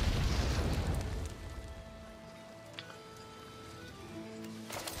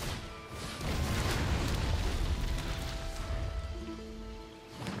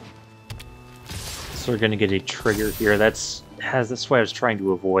 So we're going to get a trigger here. That's what I was trying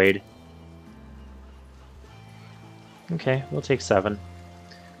to avoid. Okay, we'll take 7.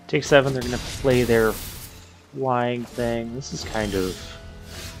 Take 7, they're going to play their flying thing. This is kind of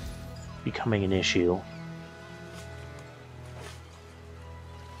becoming an issue.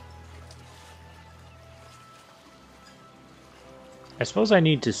 I suppose I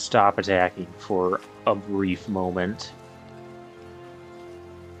need to stop attacking for a brief moment.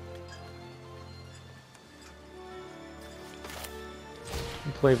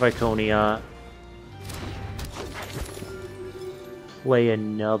 Play Viconia. Play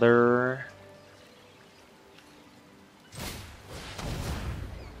another.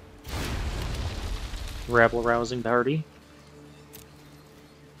 Rabble-rousing party.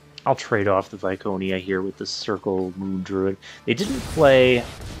 I'll trade off the Viconia here with the Circle Moon Druid. They didn't play... I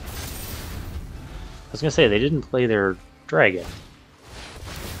was gonna say, they didn't play their dragon.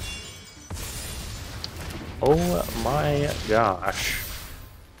 Oh my gosh.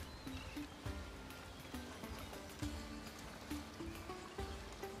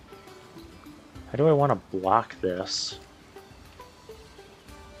 How do I want to block this?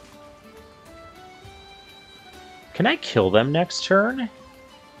 Can I kill them next turn?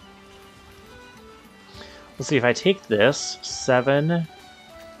 Let's see, if I take this, 7,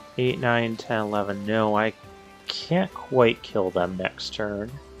 8, 9, 10, 11. No, I can't quite kill them next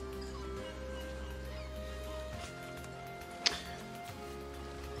turn.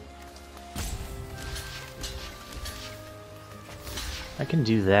 I can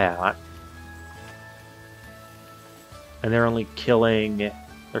do that. And they're only killing...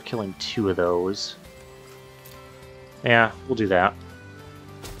 they're killing 2 of those. Yeah, we'll do that.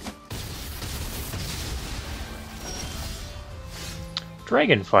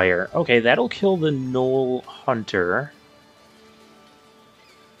 Dragonfire. Okay, that'll kill the Gnoll Hunter.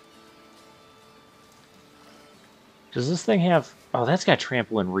 Does this thing have... oh, that's got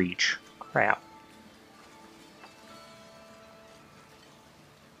Trample and Reach. Crap.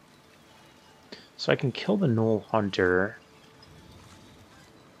 So I can kill the Gnoll Hunter.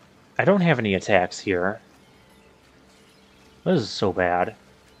 I don't have any attacks here. This is so bad.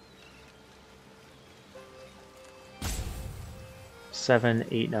 7,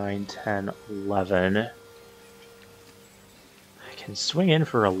 8, 9, 10, 11. I can swing in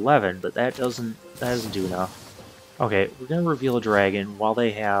for 11, but that doesn't do enough. Okay, we're gonna reveal a dragon while they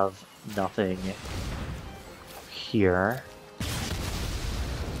have nothing here.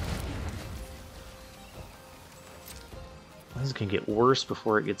 This can get worse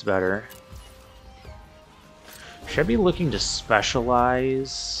before it gets better. Should I be looking to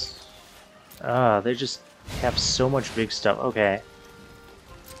specialize? They just have so much big stuff. Okay.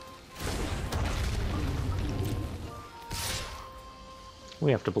 We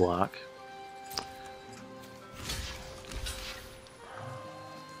have to block.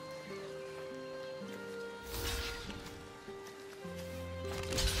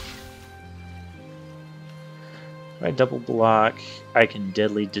 If I double block, I can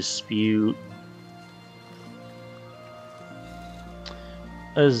Deadly Dispute.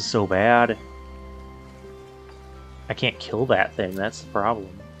 This is so bad. I can't kill that thing, that's the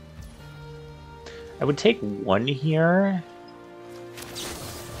problem. I would take 1 here.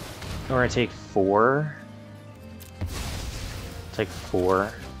 Or I take 4. Take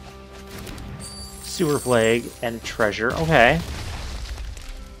 4. Sewer Plague and Treasure. Okay.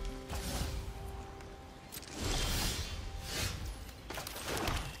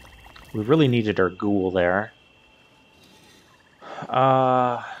 We really needed our ghoul there.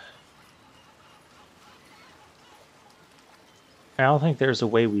 I don't think there's a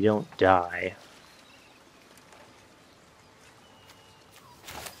way we don't die.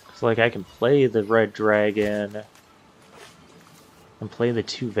 So, like, I can play the Red Dragon and play the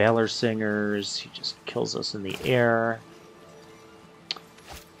 2 Valor Singers. He just kills us in the air.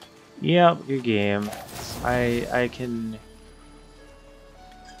 Yep, good game. I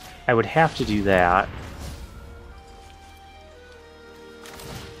would have to do that.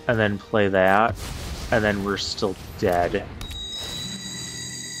 And then play that. And then we're still dead.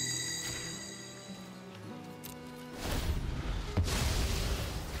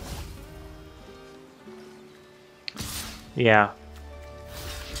 Yeah.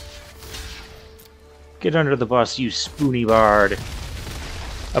 Get under the bus, you Spoony Bard.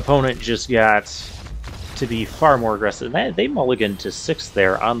 Opponent just got to be far more aggressive. They mulliganed to 6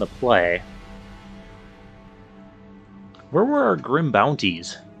 there on the play. Where were our Grim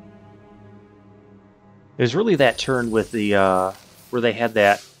Bounties? It was really that turn with the, where they had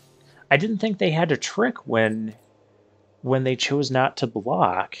that... I didn't think they had a trick when they chose not to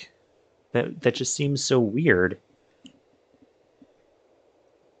block. That just seems so weird.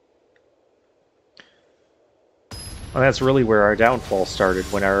 Well, that's really where our downfall started,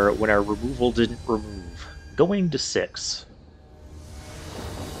 when our removal didn't remove. Going to 6.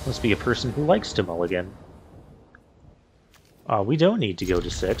 Must be a person who likes to mulligan. We don't need to go to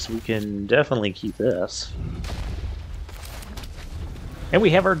 6. We can definitely keep this. And we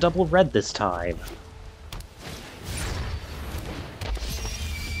have our double red this time.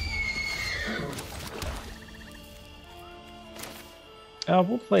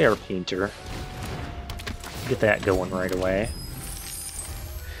 We'll play our painter. Get that going right away.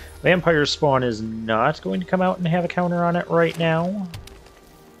 Vampire Spawn is not going to come out and have a counter on it right now.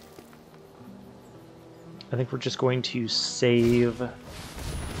 I think we're just going to save a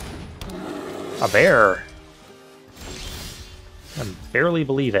bear. I can barely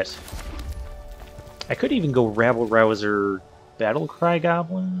believe it. I could even go Rabble Rouser Battle Cry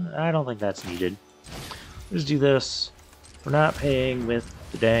Goblin. I don't think that's needed. Let's do this. We're not paying with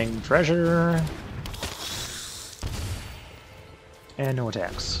the dang treasure. And no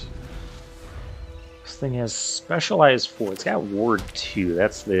attacks. This thing has Specialized 4. It's got Ward 2.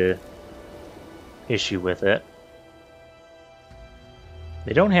 That's the issue with it.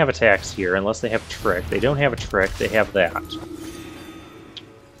 They don't have attacks here unless they have Trick. They don't have a Trick. They have that.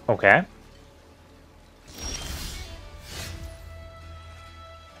 Okay.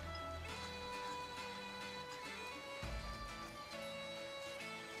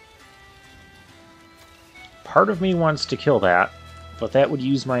 Part of me wants to kill that, but that would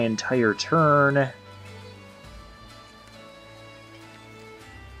use my entire turn.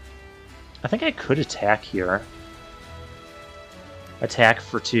 I think I could attack here. Attack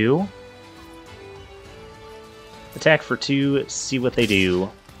for 2. Attack for 2, see what they do.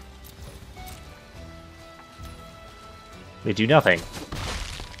 They do nothing.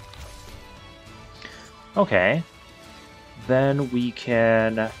 Okay. Then we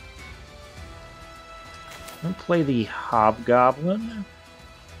can... I'll play the Hobgoblin.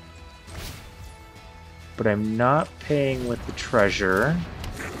 But I'm not paying with the treasure.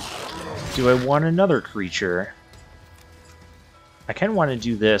 Do I want another creature? I kind of want to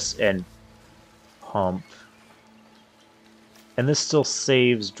do this and pump. And this still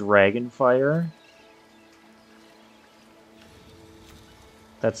saves Dragonfire.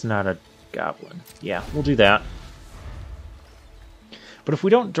 That's not a goblin. Yeah, we'll do that. But if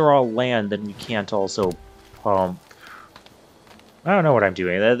we don't draw land, then we can't also pump. I don't know what I'm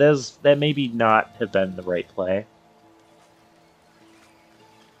doing. That maybe not have been the right play.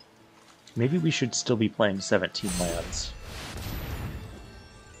 Maybe we should still be playing 17 lands.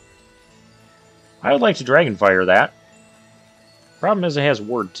 I would like to Dragonfire that. Problem is it has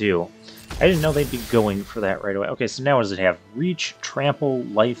Ward 2. I didn't know they'd be going for that right away. Okay, so now what does it have? Reach, Trample,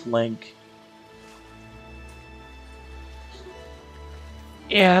 Lifelink.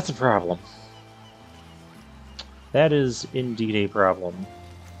 Yeah, that's a problem. That is indeed a problem.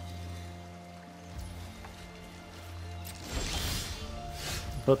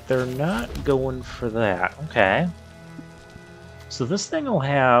 But they're not going for that. Okay. So this thing will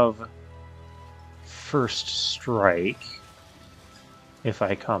have first strike if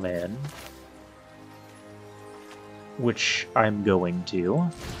I come in, which I'm going to.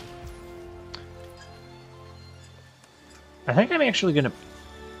 I think I'm actually going to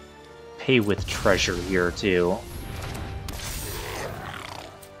pay with treasure here too.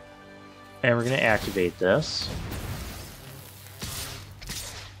 And we're going to activate this.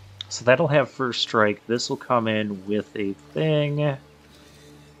 So that'll have first strike. This will come in with a thing. I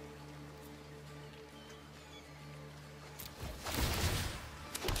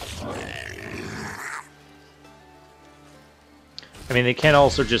mean, they can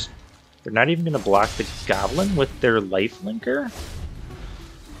also just... They're not even going to block the goblin with their lifelinker?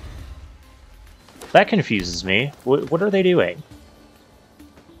 That confuses me. What are they doing?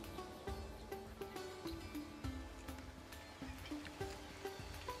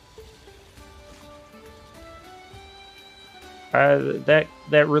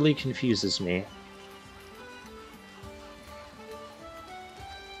 That really confuses me.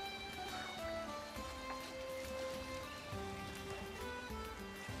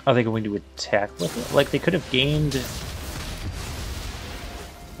 Are they going to attack with it? Like, they could have gained...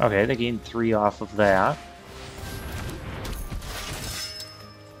 Okay, they gained 3 off of that.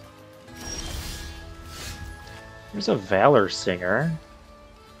 There's a Valor Singer.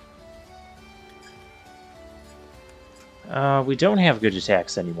 We don't have good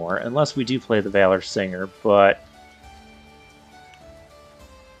attacks anymore, unless we do play the Valor Singer, but...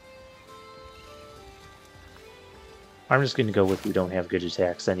 I'm just going to go with we don't have good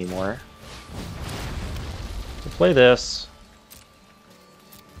attacks anymore. We'll play this.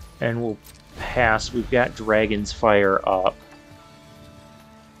 And we'll pass. We've got Dragon's Fire up.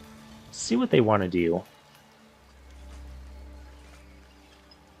 Let's see what they want to do.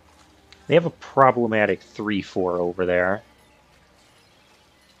 They have a problematic 3-4 over there.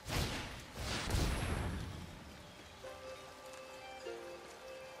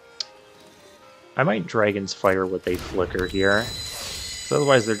 I might Dragon's Fire what they flicker here. Because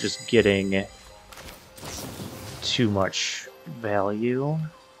otherwise they're just getting too much value.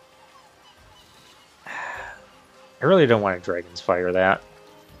 I really don't want to Dragon's Fire that.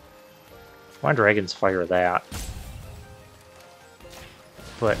 I want to Dragon's Fire that.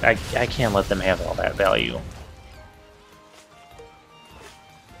 But I can't let them have all that value.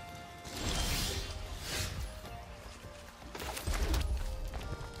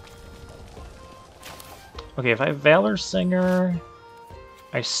 Okay, if I have Valor Singer,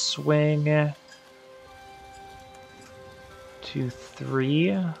 I swing 2,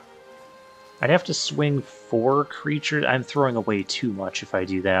 3. I'd have to swing 4 creatures. I'm throwing away too much if I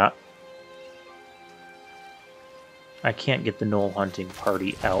do that. I can't get the Gnoll Hunting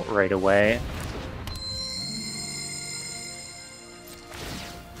Party out right away.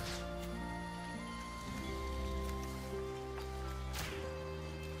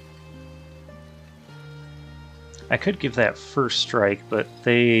 I could give that first strike, but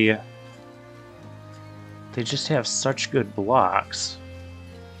they just have such good blocks.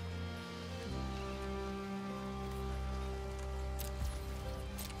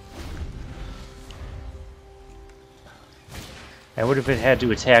 I would have had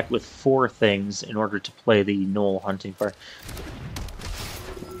to attack with 4 things in order to play the Gnoll Hunting Party.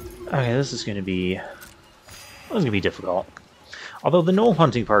 Okay, this is going to be difficult. Although the Gnoll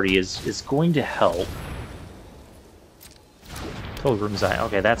Hunting Party is going to help. Pilgrim's Eye.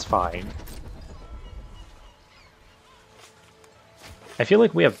 Okay, that's fine. I feel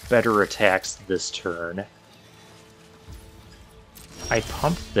like we have better attacks this turn. I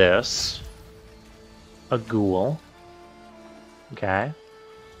pump this. A Ghoul. Okay.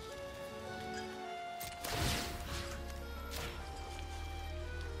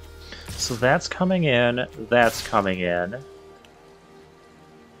 So that's coming in, that's coming in,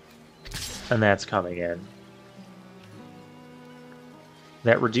 and that's coming in.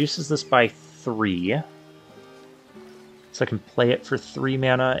 That reduces this by 3. So I can play it for 3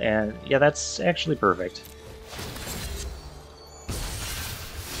 mana, and yeah, that's actually perfect.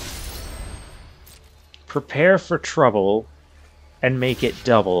 Prepare for trouble and make it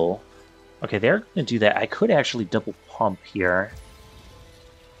double. Okay, they're going to do that. I could actually double pump here.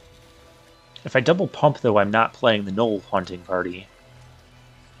 If I double pump, though, I'm not playing the Gnoll Hunting Party,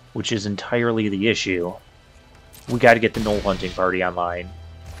 which is entirely the issue. We got to get the Gnoll Hunting Party online.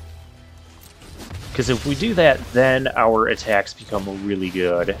 Because if we do that, then our attacks become really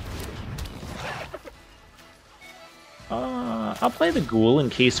good. I'll play the Ghoul in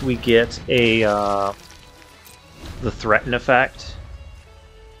case we get a the Threaten effect.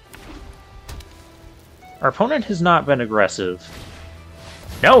 Our opponent has not been aggressive.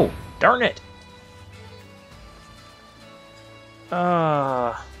 No! Darn it!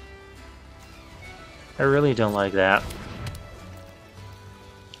 I really don't like that.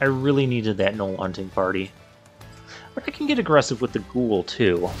 I really needed that Gnoll Hunting Party. But I can get aggressive with the Ghoul,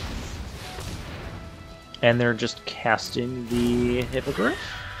 too. And they're just casting the Hippogriff.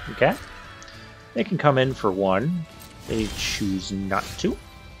 Okay. They can come in for 1. They choose not to.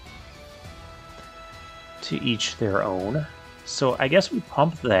 To each their own. So I guess we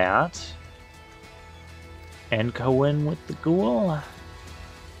pump that. And go in with the Ghoul.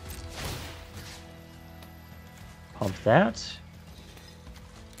 Pump that.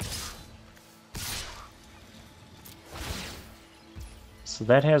 So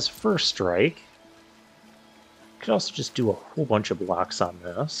that has first strike. Could also just do a whole bunch of blocks on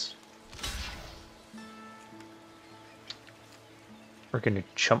this. We're going to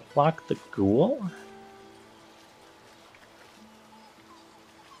chump block the Ghoul.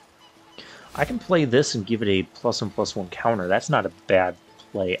 I can play this and give it a +1/+1 counter. That's not a bad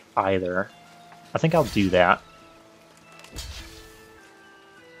play either. I think I'll do that.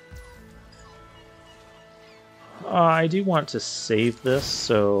 I do want to save this,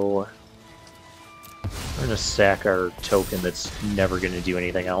 so we're going to sack our token that's never going to do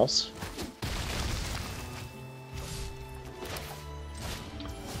anything else.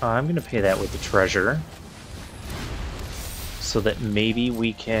 I'm going to pay that with the treasure, so that maybe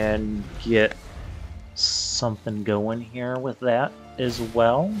we can get something going here with that as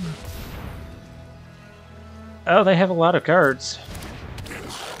well. Oh, they have a lot of cards.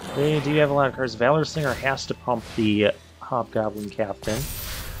 They do have a lot of cards. Valor Singer has to pump the Hobgoblin Captain.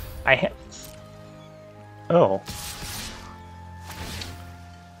 Oh.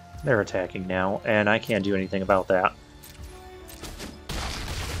 They're attacking now, and I can't do anything about that.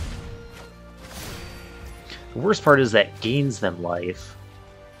 The worst part is that gains them life.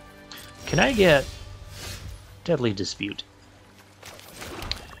 Can I get Deadly Dispute?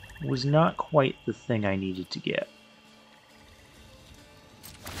 Was not quite the thing I needed to get.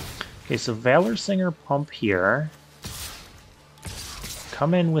 Okay, so Valor Singer pump here.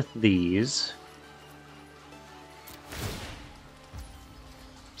 Come in with these.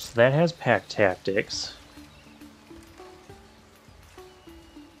 So that has Pack Tactics.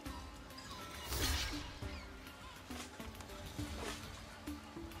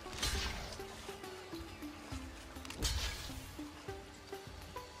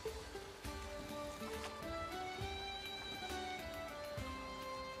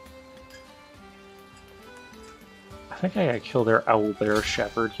 I think I gotta kill their Owlbear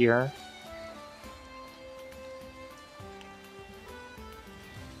Shepherd here.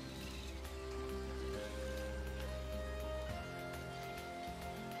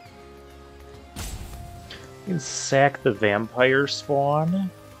 You can sack the Vampire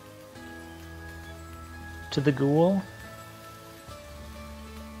Spawn to the Ghoul.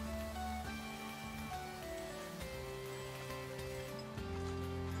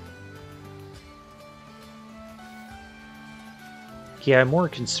 Yeah, I'm more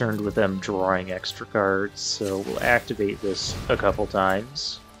concerned with them drawing extra cards, so we'll activate this a couple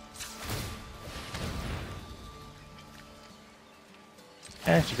times.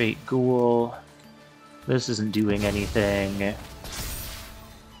 Activate Ghoul. This isn't doing anything.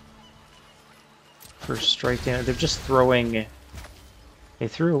 First strike damage. They're just throwing... They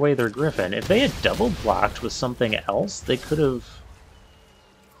threw away their Griffin. If they had double blocked with something else, they could have...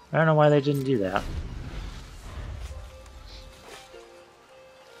 I don't know why they didn't do that.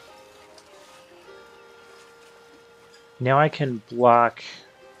 Now I can block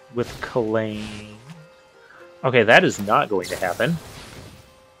with Kalane. Okay, that is not going to happen.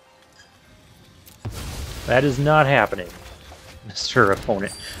 That is not happening, Mr.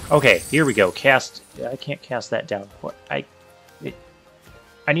 Opponent. Okay, here we go. Cast. I can't cast that down. What? I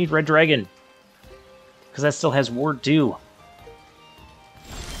need Red Dragon. Because that still has Ward 2.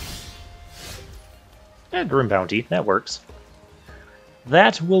 Grim Bounty. That works.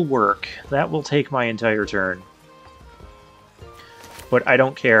 That will work. That will take my entire turn. But I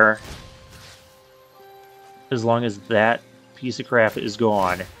don't care, as long as that piece of crap is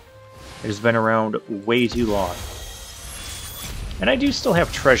gone. It has been around way too long. And I do still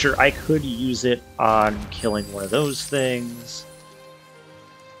have treasure. I could use it on killing one of those things.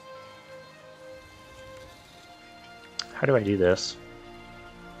 How do I do this?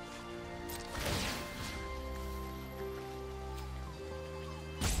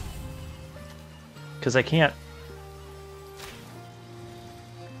 Because I can't...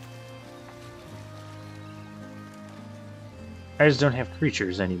 I just don't have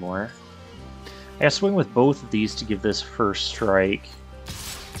creatures anymore. I gotta swing with both of these to give this first strike.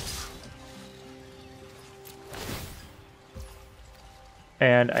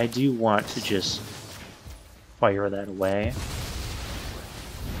 And I do want to just fire that away.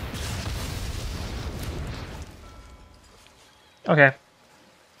 Okay.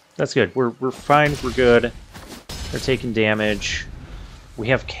 That's good. We're fine, we're good. They're taking damage. We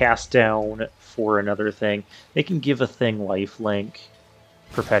have cast down for another thing. They can give a thing lifelink.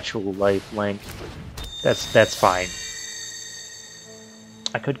 Perpetual lifelink. That's fine.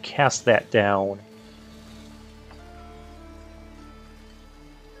 I could cast that down.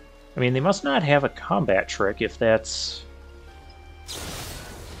 I mean, they must not have a combat trick if that's...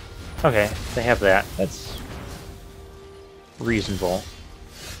 Okay, they have that. That's reasonable.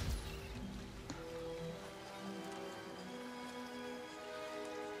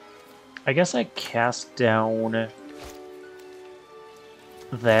 I guess I cast down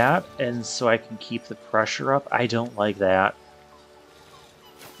that, and so I can keep the pressure up. I don't like that.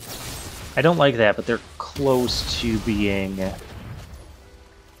 I don't like that, but they're close to being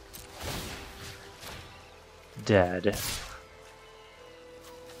dead.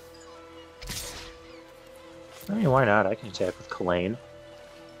 I mean, why not? I can attack with Kalane.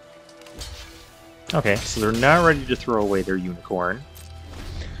 Okay, so they're not ready to throw away their unicorn.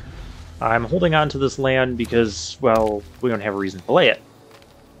 I'm holding on to this land because, well, we don't have a reason to play it.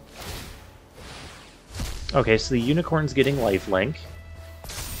 Okay, so the unicorn's getting lifelink.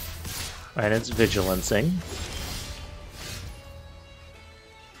 And it's vigilancing.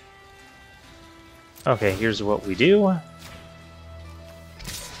 Okay, here's what we do.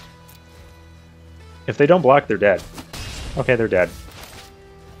 If they don't block, they're dead. Okay, they're dead.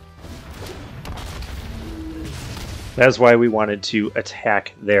 That's why we wanted to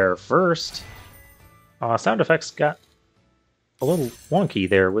attack there first. Sound effects got a little wonky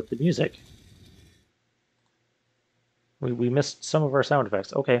there with the music. We missed some of our sound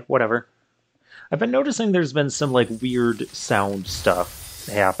effects. Okay, whatever. I've been noticing there's been some like weird sound stuff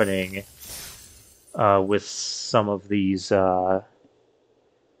happening with some of these. So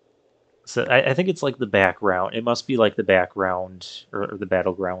I think it's like the background. It must be like the background or the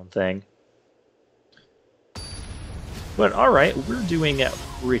battleground thing. But alright, we're doing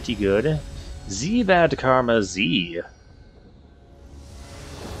pretty good. Z Bad Karma Z.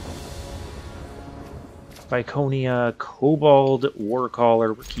 Viconia, Kobold,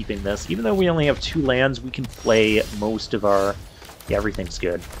 Warcaller, we're keeping this. Even though we only have 2 lands, we can play most of our... Yeah, everything's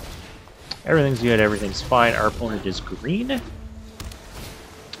good. Everything's good, everything's fine. Our opponent is green.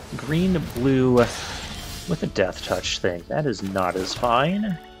 Green, blue, with a Death Touch thing. That is not as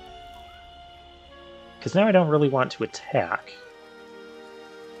fine. Because now I don't really want to attack.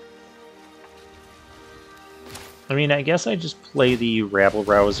 I mean, I guess I just play the Rabble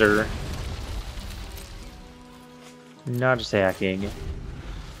Rouser. Not attacking.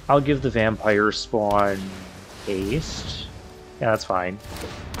 I'll give the Vampire Spawn haste. Yeah, that's fine.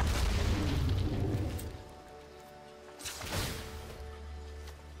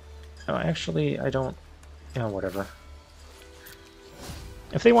 Oh, actually, I don't... Yeah, whatever.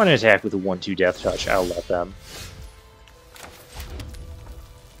 If they want to attack with a 1-2 Death Touch, I'll let them.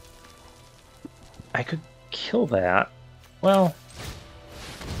 I could kill that. Well,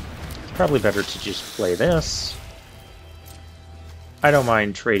 it's probably better to just play this. I don't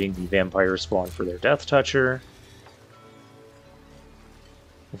mind trading the Vampire Spawn for their Death Toucher.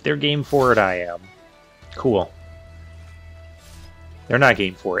 If they're game for it, I am. Cool. They're not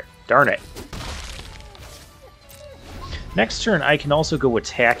game for it. Darn it. Next turn, I can also go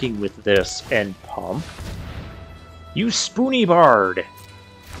attacking with this and pump. You Spoony Bard!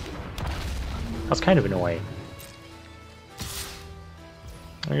 That's kind of annoying.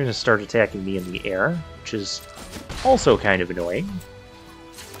 They're going to start attacking me in the air, which is also kind of annoying.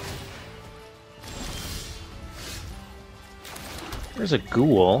 There's a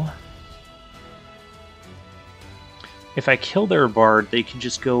ghoul. If I kill their bard, they can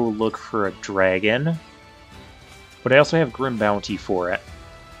just go look for a dragon. But I also have Grim Bounty for it.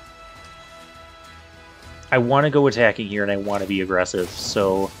 I want to go attacking here, and I want to be aggressive,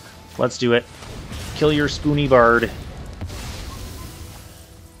 so let's do it. Kill your Spoony Bard.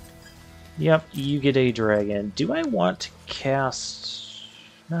 Yep, you get a dragon. Do I want to cast...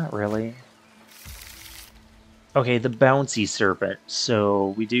 Not really. Okay, the Bouncy Serpent, so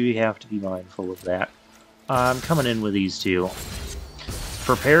we do have to be mindful of that. I'm coming in with these two.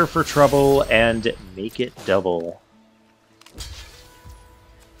 Prepare for trouble and make it double.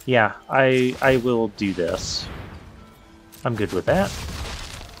 Yeah, I will do this. I'm good with that.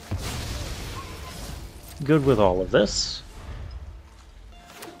 Good with all of this.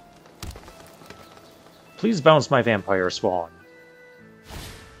 Please bounce my Vampire Spawn.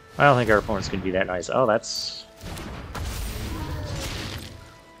 I don't think our opponent's going to be that nice. Oh, that's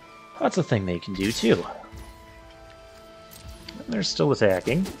a thing they can do, too. And they're still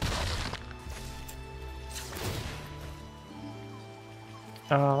attacking.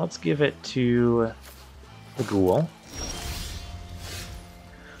 Let's give it to the ghoul.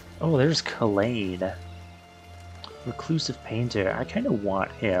 Oh, there's Kalane. Reclusive Painter. I kind of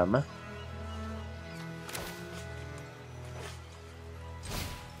want him. I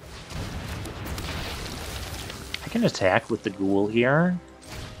can attack with the ghoul here.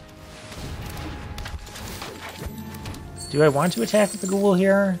 Do I want to attack with the ghoul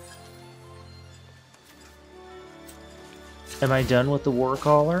here? Am I done with the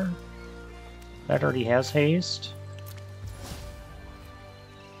Warcaller? That already has haste.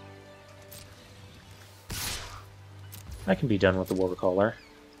 I can be done with the Warcaller.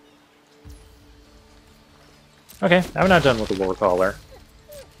 Okay, I'm not done with the Warcaller.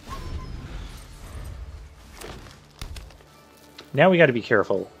 Now we gotta be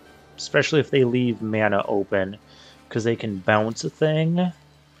careful. Especially if they leave mana open, because they can bounce a thing.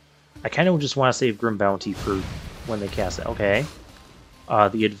 I kind of just want to save Grim Bounty for when they cast it. Okay.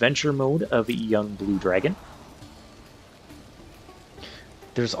 The adventure mode of a young blue dragon.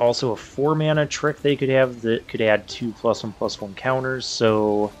 There's also a 4-mana trick they could have that could add 2 +1/+1 counters,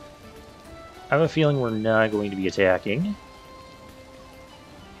 so I have a feeling we're not going to be attacking.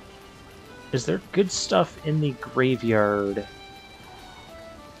 Is there good stuff in the graveyard?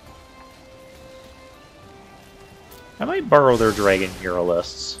 I might borrow their dragon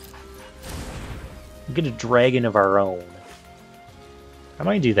muralists. Get a dragon of our own. I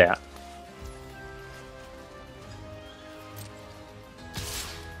might do that.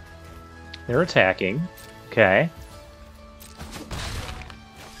 They're attacking. Okay.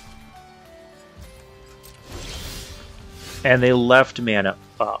 And they left mana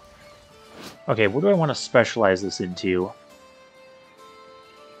up. Okay, what do I want to specialize this into?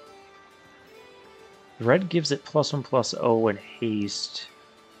 Red gives it +1/+0 and haste.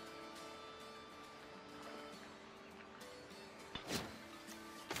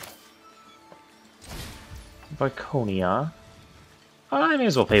 Viconia. I may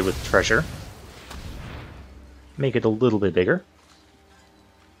as well pay with treasure. Make it a little bit bigger.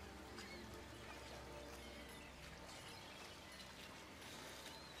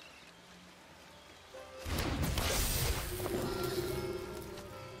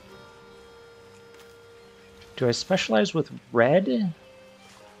 Do I specialize with red?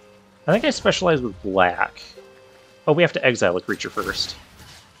 I think I specialize with black. Oh, we have to exile a creature first.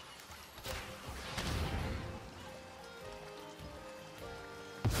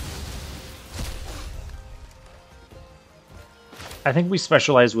 I think we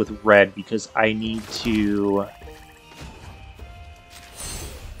specialize with red because I need to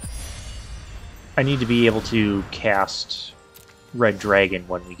be able to cast Red Dragon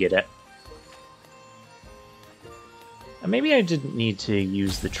when we get it. And maybe I didn't need to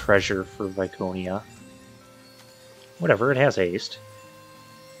use the treasure for Viconia. Whatever, it has haste.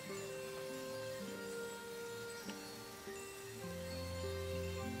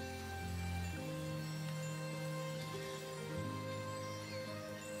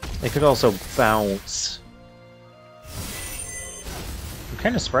 They could also bounce. I'm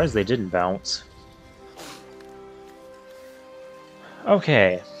kind of surprised they didn't bounce.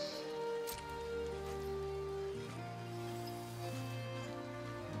 Okay.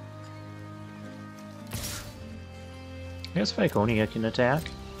 I guess Viconia can attack.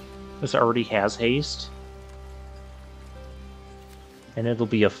 This already has haste. And it'll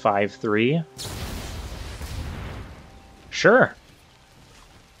be a 5/3. Sure.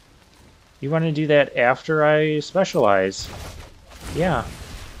 You want to do that after I specialize? Yeah.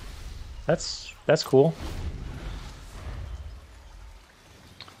 That's cool.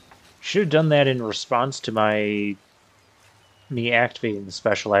 Should have done that in response to me activating the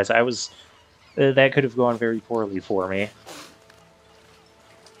specialize. That could have gone very poorly for me.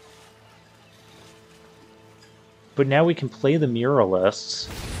 But now we can play the muralists.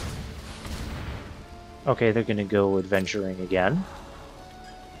 Okay, they're gonna go adventuring again.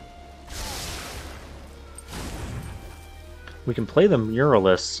 We can play the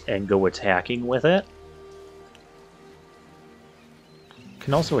muralists and go attacking with it.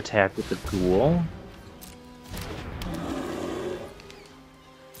 Can also attack with the ghoul.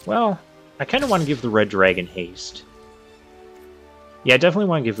 Well, I kind of want to give the red dragon haste. Yeah, I definitely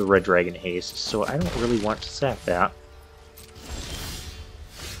want to give the red dragon haste, so I don't really want to sack that.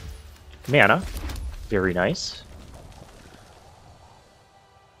 Mana. Very nice.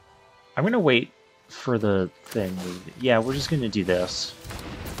 I'm going to wait for the thing. Yeah, we're just going to do this.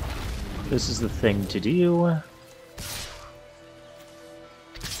 This is the thing to do.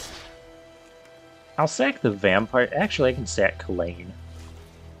 I'll sack the vampire. Actually, I can sack Kalain.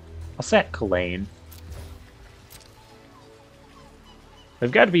 I'll sack Kalain.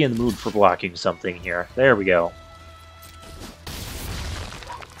 I've got to be in the mood for blocking something here. There we go.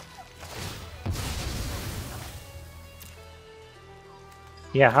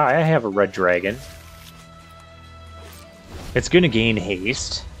 Yeah, hi, I have a red dragon. It's gonna gain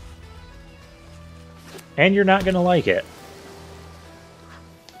haste. And you're not gonna like it.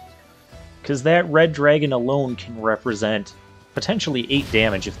 Because that red dragon alone can represent potentially 8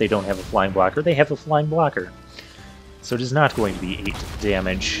 damage if they don't have a flying blocker. They have a flying blocker. So it is not going to be 8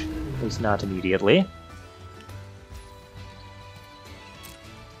 damage. At least not immediately.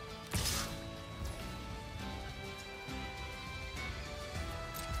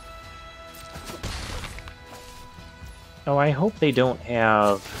 Oh, I hope they don't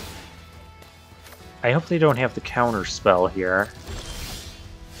have... I hope they don't have the counter spell here.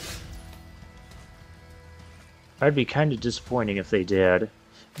 That'd be kind of disappointing if they did.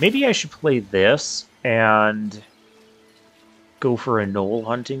 Maybe I should play this and go for a knoll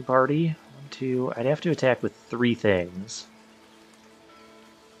hunting party. 1, 2. I'd have to attack with 3 things.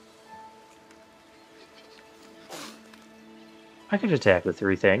 I could attack with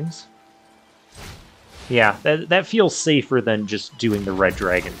 3 things. Yeah, that feels safer than just doing the red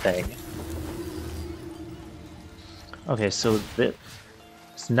dragon thing. Okay, so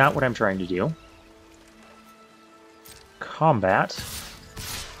that's not what I'm trying to do. Combat.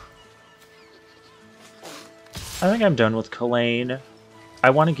 I think I'm done with Kalain. I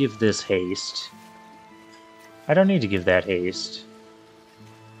want to give this haste. I don't need to give that haste.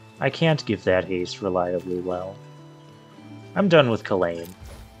 I can't give that haste reliably well. I'm done with Kalain.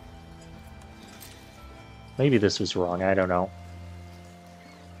 Maybe this was wrong, I don't know.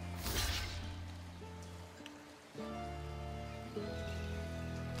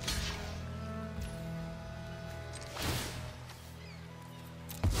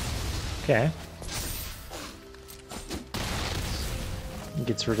 Okay.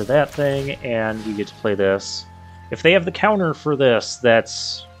 Gets rid of that thing, and we get to play this. If they have the counter for this,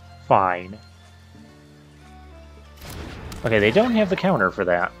 that's fine. Okay, they don't have the counter for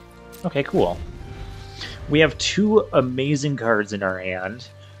that. Okay, cool. We have 2 amazing cards in our hand.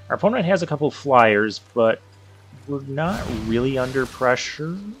 Our opponent has a couple flyers, but we're not really under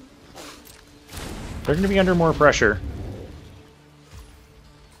pressure. They're going to be under more pressure.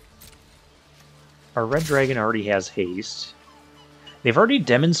 Our red dragon already has haste. They've already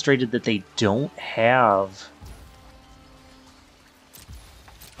demonstrated that they don't have...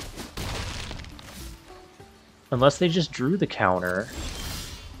 Unless they just drew the counter.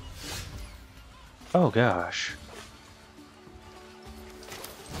 Oh gosh.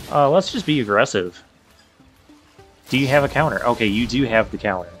 Let's just be aggressive. Do you have a counter? Okay, you do have the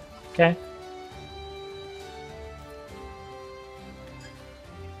counter. Okay.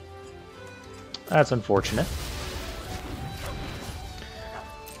 That's unfortunate.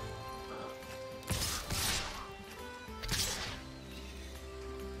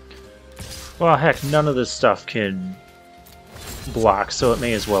 Well, heck, none of this stuff can block, so it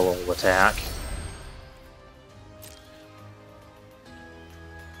may as well all attack.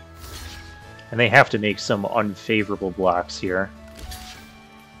 And they have to make some unfavorable blocks here.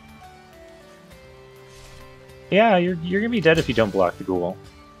 Yeah, you're gonna be dead if you don't block the ghoul.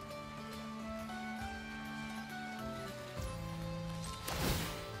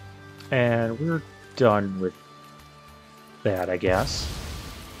 And we're done with that, I guess.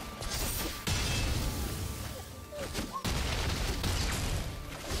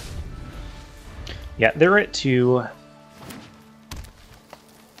 Yeah, they're at 2.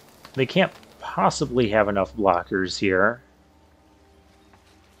 They can't possibly have enough blockers here.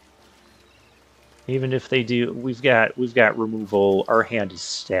 Even if they do, we've got removal. Our hand is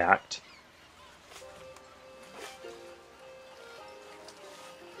stacked.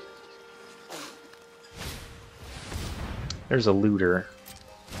 There's a looter.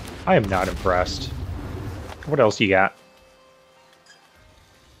 I am not impressed. What else you got?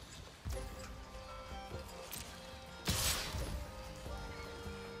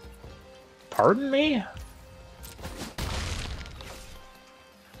 Pardon me?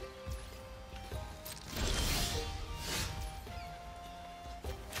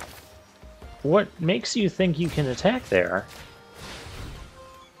 What makes you think you can attack there?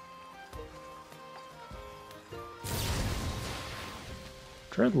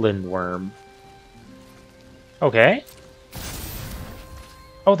 Dreadland Worm. Okay.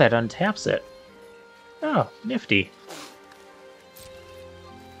 Oh, that untaps it. Oh, nifty.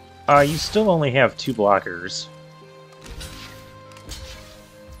 You still only have 2 blockers.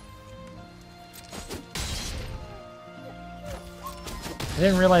 I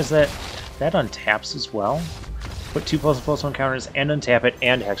didn't realize that untaps as well. Put 2++1 counters and untap it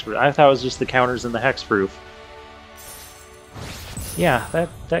and hexproof. I thought it was just the counters and the hexproof. Yeah,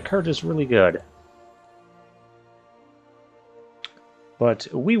 that card is really good. But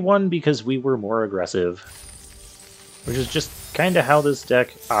we won because we were more aggressive. Which is just kind of how this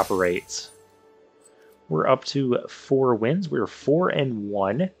deck operates. We're up to 4 wins. We're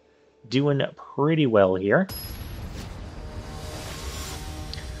 4-1. Doing pretty well here.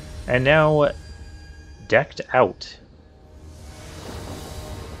 And now, decked out.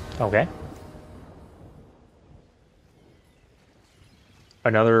 Okay.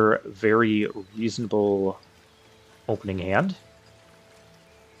 Another very reasonable opening hand.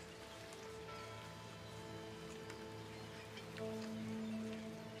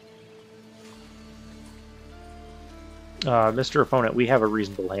 Mr. Opponent, we have a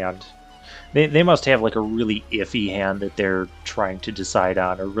reasonable hand. They must have like a really iffy hand that they're trying to decide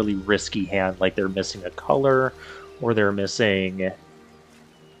on, a really risky hand, like they're missing a color, or they're missing...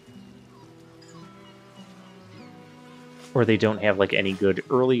 or they don't have like any good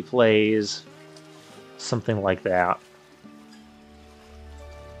early plays, something like that.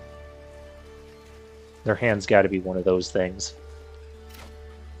 Their hand's got to be one of those things.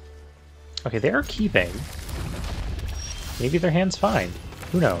 Okay, they are keeping. Maybe their hand's fine.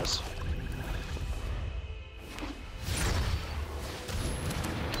 Who knows?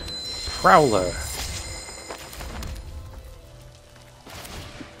 Prowler.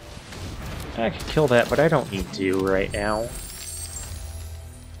 I could kill that, but I don't need to right now.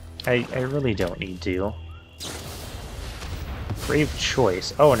 I really don't need to. Brave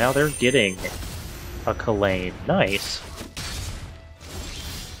choice. Oh, now they're getting a Kalane. Nice.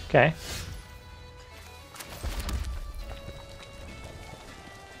 Okay.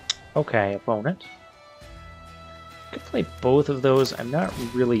 Okay, opponent. Could play both of those. I'm not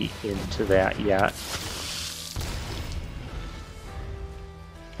really into that yet.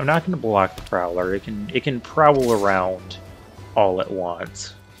 I'm not going to block the Prowler. It can prowl around all at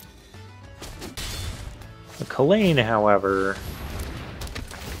once. The Kalane, however,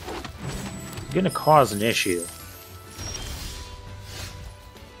 is going to cause an issue.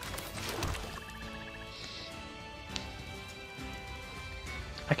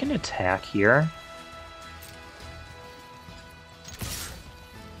 I can attack here.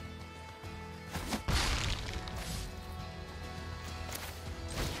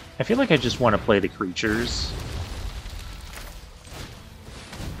 I feel like I just want to play the creatures.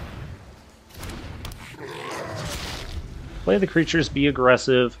 Play the creatures, be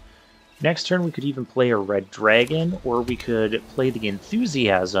aggressive. Next turn we could even play a red dragon, or we could play the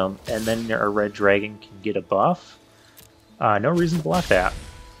enthusiasm, and then our red dragon can get a buff. No reason to block that.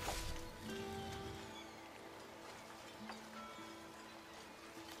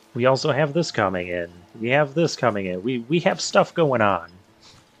 We also have this coming in. We have this coming in. We have stuff going on.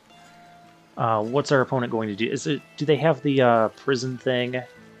 What's our opponent going to do? Do they have the prison thing?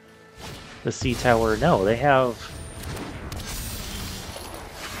 The sea tower? No, they have...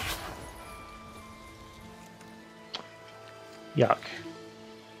 Yuck.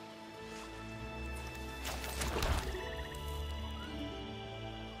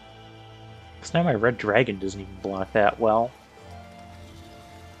 Because now my red dragon doesn't even block that well.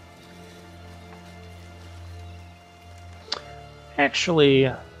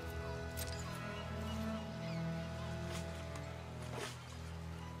 Actually...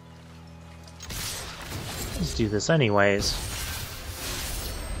 let's do this anyways.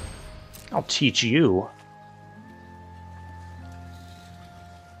 I'll teach you.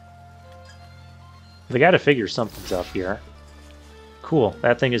 They gotta figure something's up here. Cool,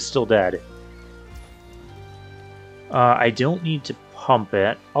 that thing is still dead. I don't need to pump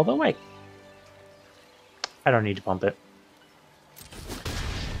it, although I don't need to pump it.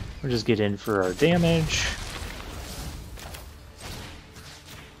 We'll just get in for our damage.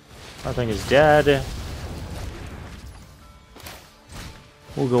 Our thing is dead.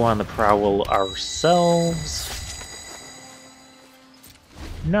 We'll go on the prowl ourselves.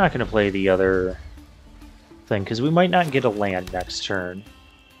 I'm not going to play the other thing, because we might not get a land next turn.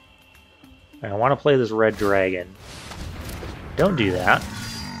 I want to play this red dragon. Don't do that.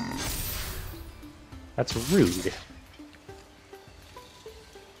 That's rude.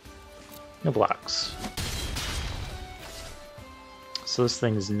 No blocks. So this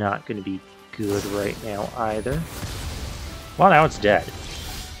thing is not going to be good right now either. Well, now it's dead.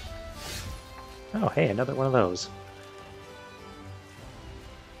 Oh, hey, another one of those.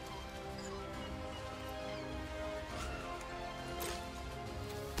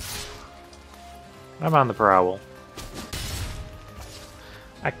 I'm on the prowl.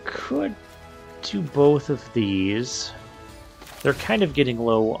 I could do both of these. They're kind of getting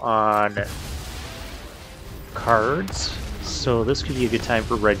low on cards, so this could be a good time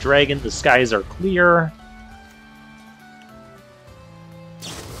for Red Dragon. The skies are clear.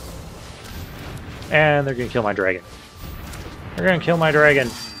 And they're going to kill my dragon. They're going to kill my dragon.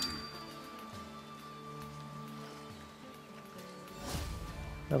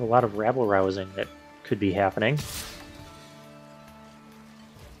 I have a lot of rabble-rousing that could be happening.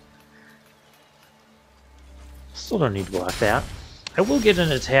 Still don't need to block that. I will get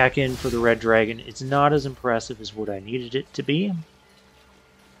an attack in for the red dragon. It's not as impressive as what I needed it to be,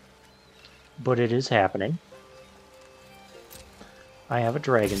 but it is happening. I have a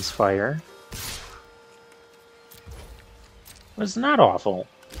dragon's fire. It's not awful.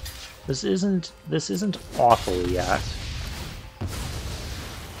 This isn't awful yet.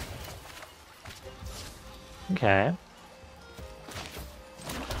 Okay.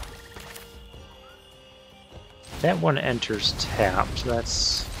 That one enters tapped.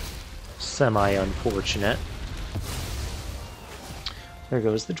 That's semi-unfortunate. There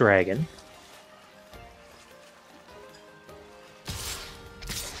goes the dragon.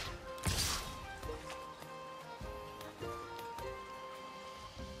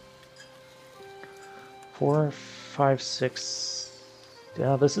 Four, five, six...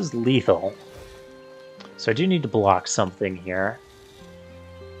 Yeah, this is lethal. So I do need to block something here.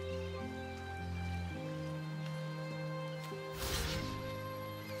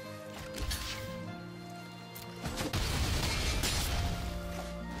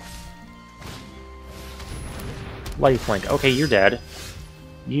 Lifelink. Okay, you're dead.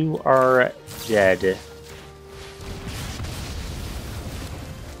 You are dead.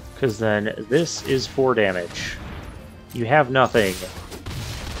 Because then this is 4 damage. You have nothing.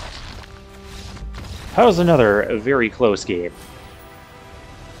 That was another very close game.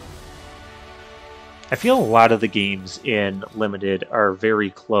 I feel a lot of the games in Limited are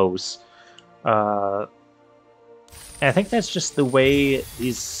very close. I think that's just the way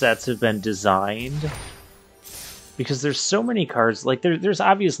these sets have been designed. Because there's so many cards, like there's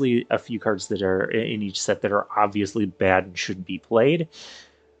obviously a few cards that are in each set that are obviously bad and shouldn't be played.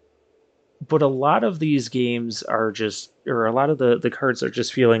 But a lot of these games are just, or a lot of the cards are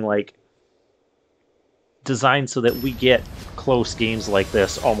just feeling like designed so that we get close games like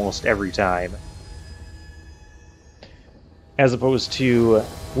this almost every time. As opposed to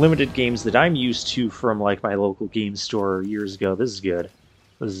limited games that I'm used to from like my local game store years ago. This is good.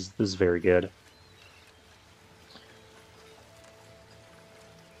 This is very good.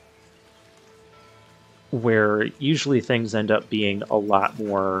 Where usually things end up being a lot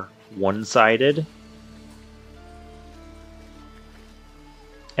more one-sided.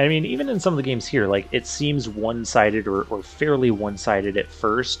 And I mean, even in some of the games here, like, it seems one-sided or fairly one-sided at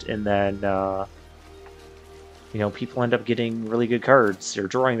first, and then, you know, people end up getting really good cards, or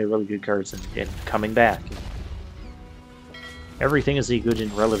drawing the really good cards and coming back. Everything is a good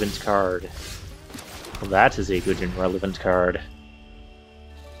and relevant card. Well, that is a good and relevant card.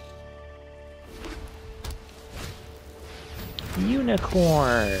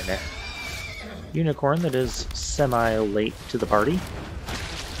 Unicorn! Unicorn that is semi-late to the party.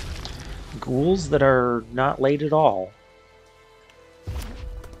 Ghouls that are not late at all.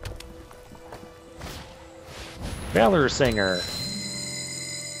 Valor Singer.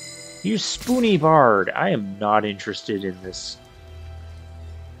 You Spoony Bard. I am not interested in this.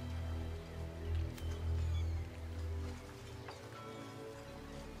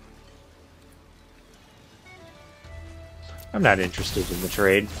 I'm not interested in the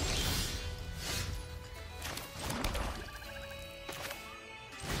trade.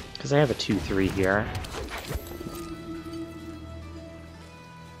 Because I have a 2-3 here.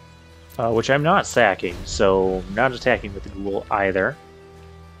 Which I'm not sacking, so not attacking with the ghoul either.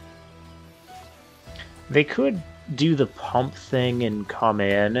 They could do the pump thing and come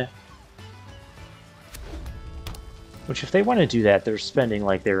in. Which, if they want to do that, they're spending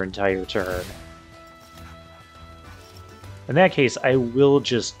like their entire turn. In that case, I will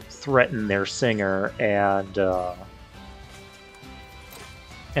just threaten their singer and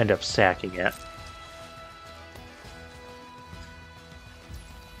end up sacking it.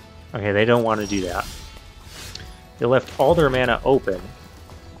 Okay, they don't want to do that. They left all their mana open.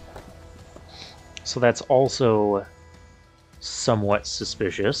 So that's also somewhat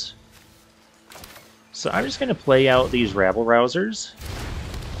suspicious. So I'm just going to play out these rabble-rousers.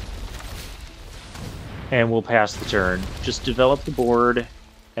 And we'll pass the turn. Just develop the board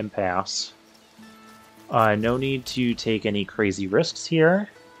and pass. No need to take any crazy risks here.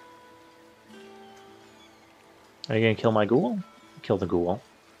 Are you going to kill my ghoul? Kill the ghoul.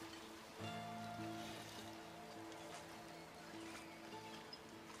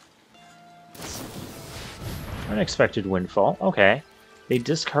 Unexpected windfall. Okay. They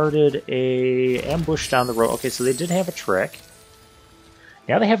discarded a ambush down the road. Okay, so they did have a trick.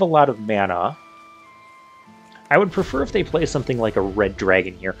 Now they have a lot of mana. I would prefer if they play something like a red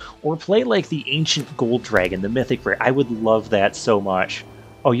dragon here, or play like the ancient gold dragon, the mythic rare. I would love that so much.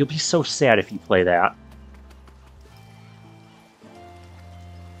 Oh, you'll be so sad if you play that.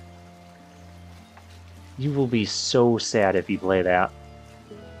 You will be so sad if you play that.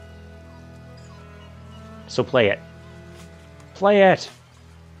 So play it. Play it!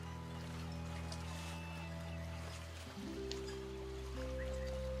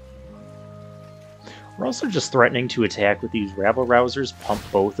 We're also just threatening to attack with these rabble-rousers, pump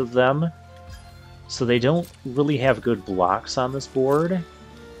both of them, so they don't really have good blocks on this board.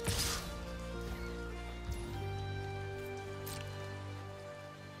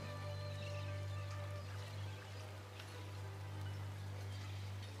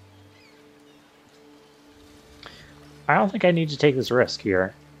 I don't think I need to take this risk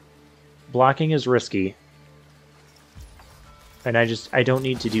here. Blocking is risky. And I don't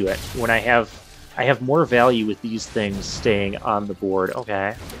need to do it. When I have more value with these things staying on the board.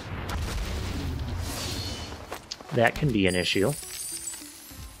 Okay. That can be an issue.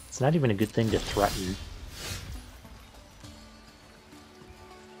 It's not even a good thing to threaten.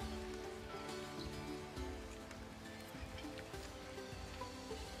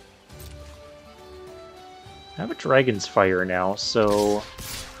 I have a Dragon's Fire now, so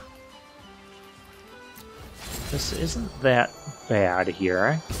this isn't that bad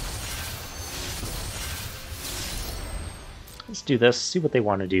here. Let's do this, see what they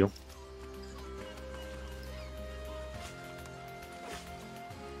want to do.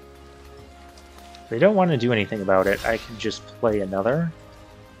 If they don't want to do anything about it, I can just play another.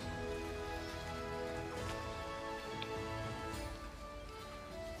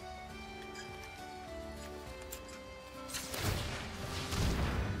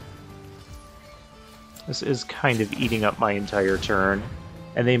 This is kind of eating up my entire turn,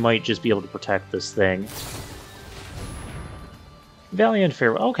 and they might just be able to protect this thing. Valiant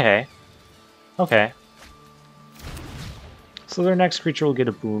Farewell. Okay. Okay. So their next creature will get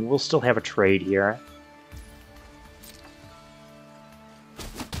a boon. We'll still have a trade here.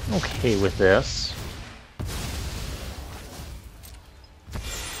 Okay with this.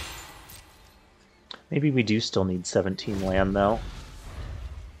 Maybe we do still need 17 land, though.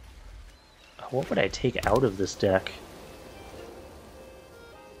 What would I take out of this deck?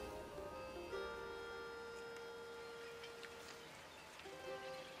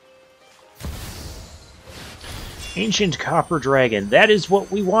 Ancient Copper Dragon. That is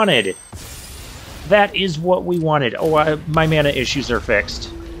what we wanted. That is what we wanted. Oh, my mana issues are fixed.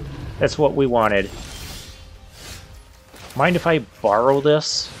 That's what we wanted. Mind if I borrow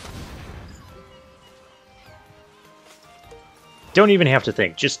this? Don't even have to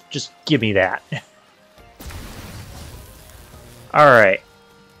think. Just give me that. Alright.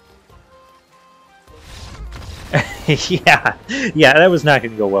 Yeah, that was not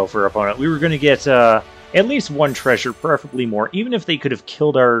going to go well for our opponent. We were going to get at least one treasure, preferably more. Even if they could have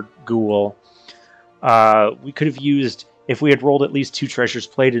killed our ghoul, we could have used, if we had rolled at least 2 treasures,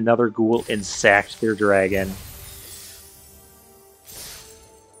 played another ghoul, and sacked their dragon.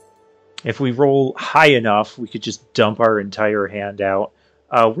 If we roll high enough, we could just dump our entire hand out.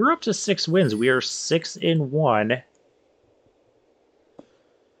 We're up to 6 wins. We are 6-1.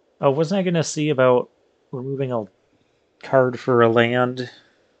 Oh, wasn't I going to see about removing a card for a land?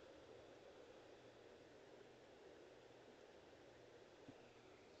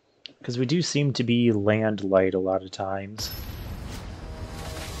 Because we do seem to be land light a lot of times.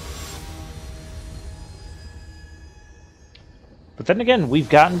 But then again, we've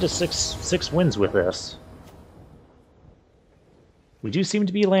gotten to six wins with this. We do seem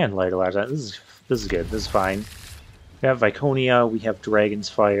to be land light a lot of times. This is good. This is fine. We have Viconia. We have Dragon's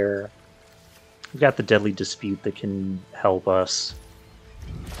Fire. We've got the Deadly Dispute that can help us.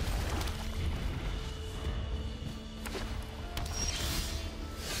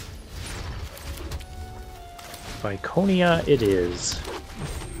 Viconia it is.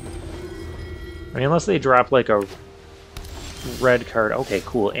 I mean, unless they drop like a red card. Okay,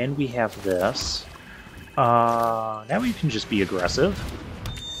 cool. And we have this. Now we can just be aggressive.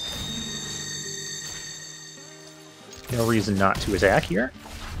 No reason not to attack here.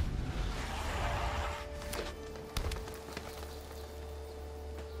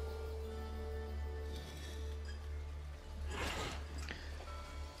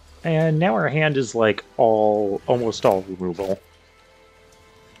 And now our hand is like almost all removal.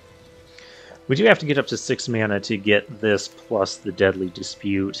 We do have to get up to 6 mana to get this plus the Deadly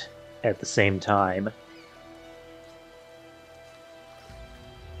Dispute at the same time.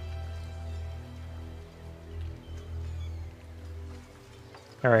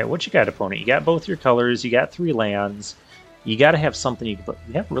 Alright, what you got, opponent? You got both your colors, you got 3 lands. You gotta have something you can put.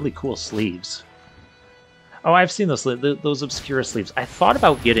 You have really cool sleeves. Oh, I've seen those obscure sleeves. I thought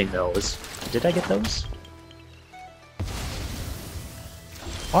about getting those. Did I get those?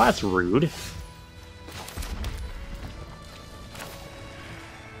 Oh, that's rude.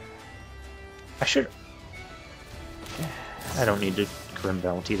 I should... I don't need to Grim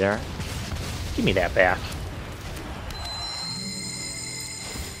Bounty there. Give me that back.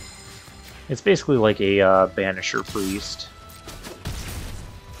 It's basically like a Banisher Priest.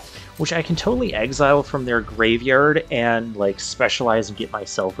 Which I can totally exile from their graveyard and, like, specialize and get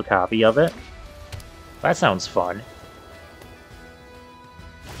myself a copy of it. That sounds fun.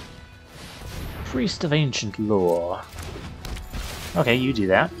 Priest of Ancient Lore. Okay, you do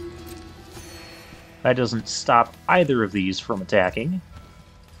that. That doesn't stop either of these from attacking.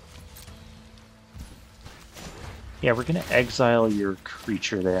 Yeah, we're going to exile your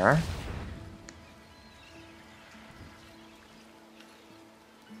creature there.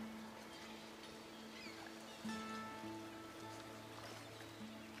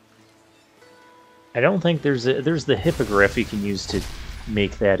 I don't think there's the hippogriff you can use to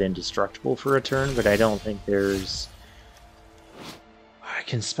make that indestructible for a turn, but I don't think there's... I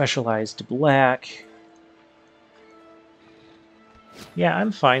can specialize to black. Yeah,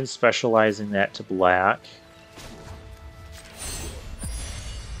 I'm fine specializing that to black.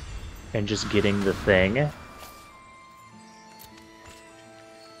 And just getting the thing.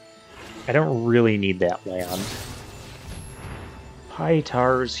 I don't really need that land.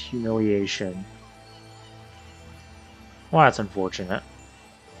 Pytar's Humiliation. Well, that's unfortunate.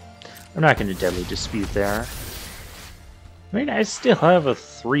 I'm not going to Deadly Dispute there. I mean, I still have a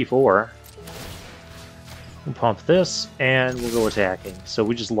 3-4. We'll pump this, and we'll go attacking. So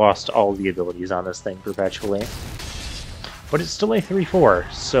we just lost all the abilities on this thing perpetually. But it's still a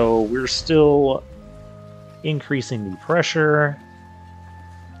 3-4, so we're still increasing the pressure.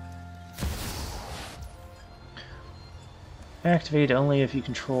 Activate only if you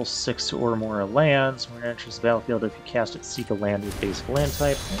control 6 or more lands. When it enters the battlefield, if you cast it, seek a land with basic land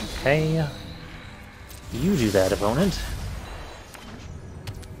type. Okay. You do that, opponent.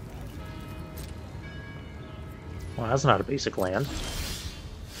 Well, that's not a basic land.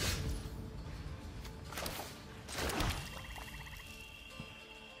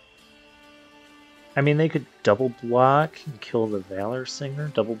 I mean, they could double block and kill the Valor Singer,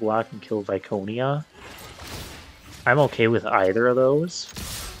 double block and kill Viconia. I'm okay with either of those.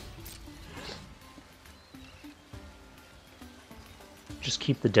 Just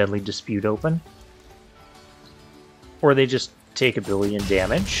keep the Deadly Dispute open. Or they just take 1 billion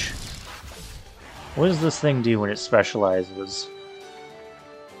damage. What does this thing do when it specializes?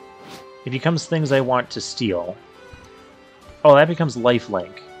 It becomes things I want to steal. Oh, that becomes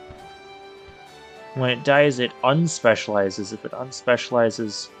lifelink. When it dies, it unspecializes. If it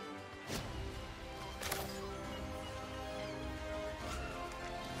unspecializes...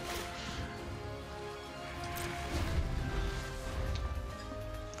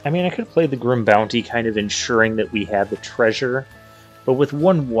 I mean, I could have played the Grim Bounty, kind of ensuring that we had the treasure, but with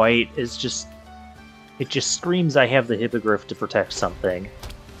 1 white, it just screams I have the Hippogriff to protect something.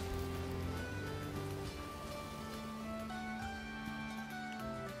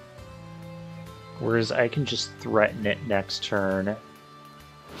 Whereas I can just threaten it next turn.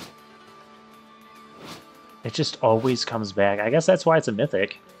 It just always comes back. I guess that's why it's a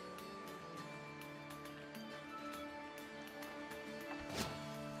mythic.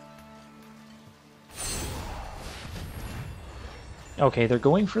 Okay, they're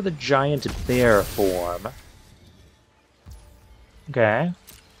going for the giant bear form. Okay.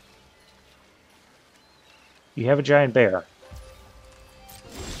 You have a giant bear.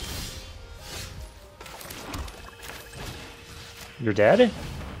 You're dead?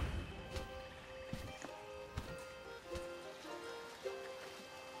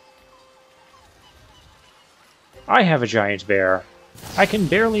 I have a giant bear. I can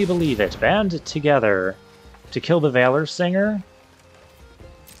barely believe it. Band together to kill the Valor Singer?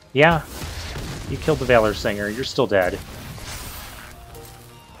 Yeah, you killed the Valor Singer. You're still dead.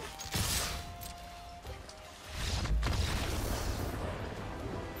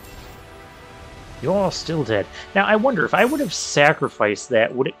 You're all still dead. Now, I wonder, if I would have sacrificed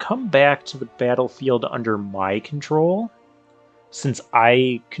that, would it come back to the battlefield under my control? Since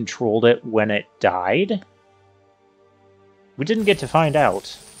I controlled it when it died? We didn't get to find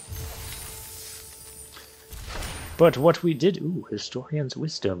out. But what we did... Ooh, Historian's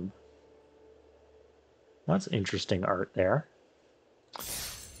Wisdom. That's interesting art there.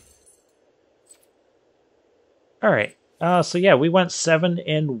 Alright, so yeah, we went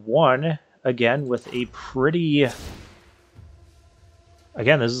 7-1, again, with a pretty...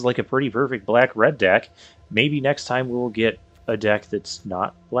 Again, this is like a pretty perfect black-red deck. Maybe next time we'll get a deck that's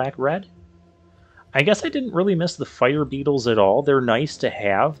not black-red? I guess I didn't really miss the Fire Beetles at all. They're nice to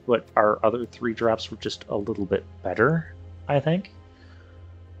have, but our other 3-drops were just a little bit better, I think.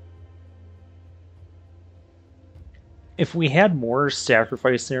 If we had more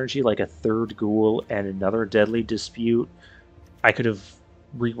sacrifice synergy, like a 3rd Ghoul and another Deadly Dispute, I could have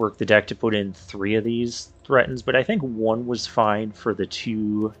reworked the deck to put in 3 of these threatens, but I think 1 was fine for the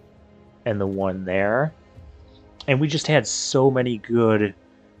 2 and the 1 there. And we just had so many good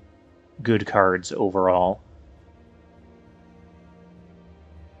cards overall.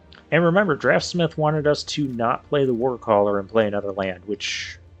 And remember, Draftsmith wanted us to not play the Warcaller and play another land,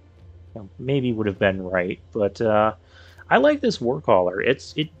 which maybe would have been right, but I like this war caller.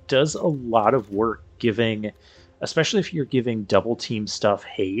 It does a lot of work giving, especially if you're giving double team stuff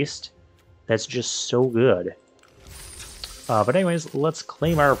haste. That's just so good. But anyways, let's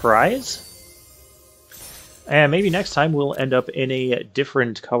claim our prize. And maybe next time we'll end up in a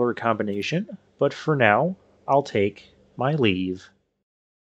different color combination. But for now, I'll take my leave.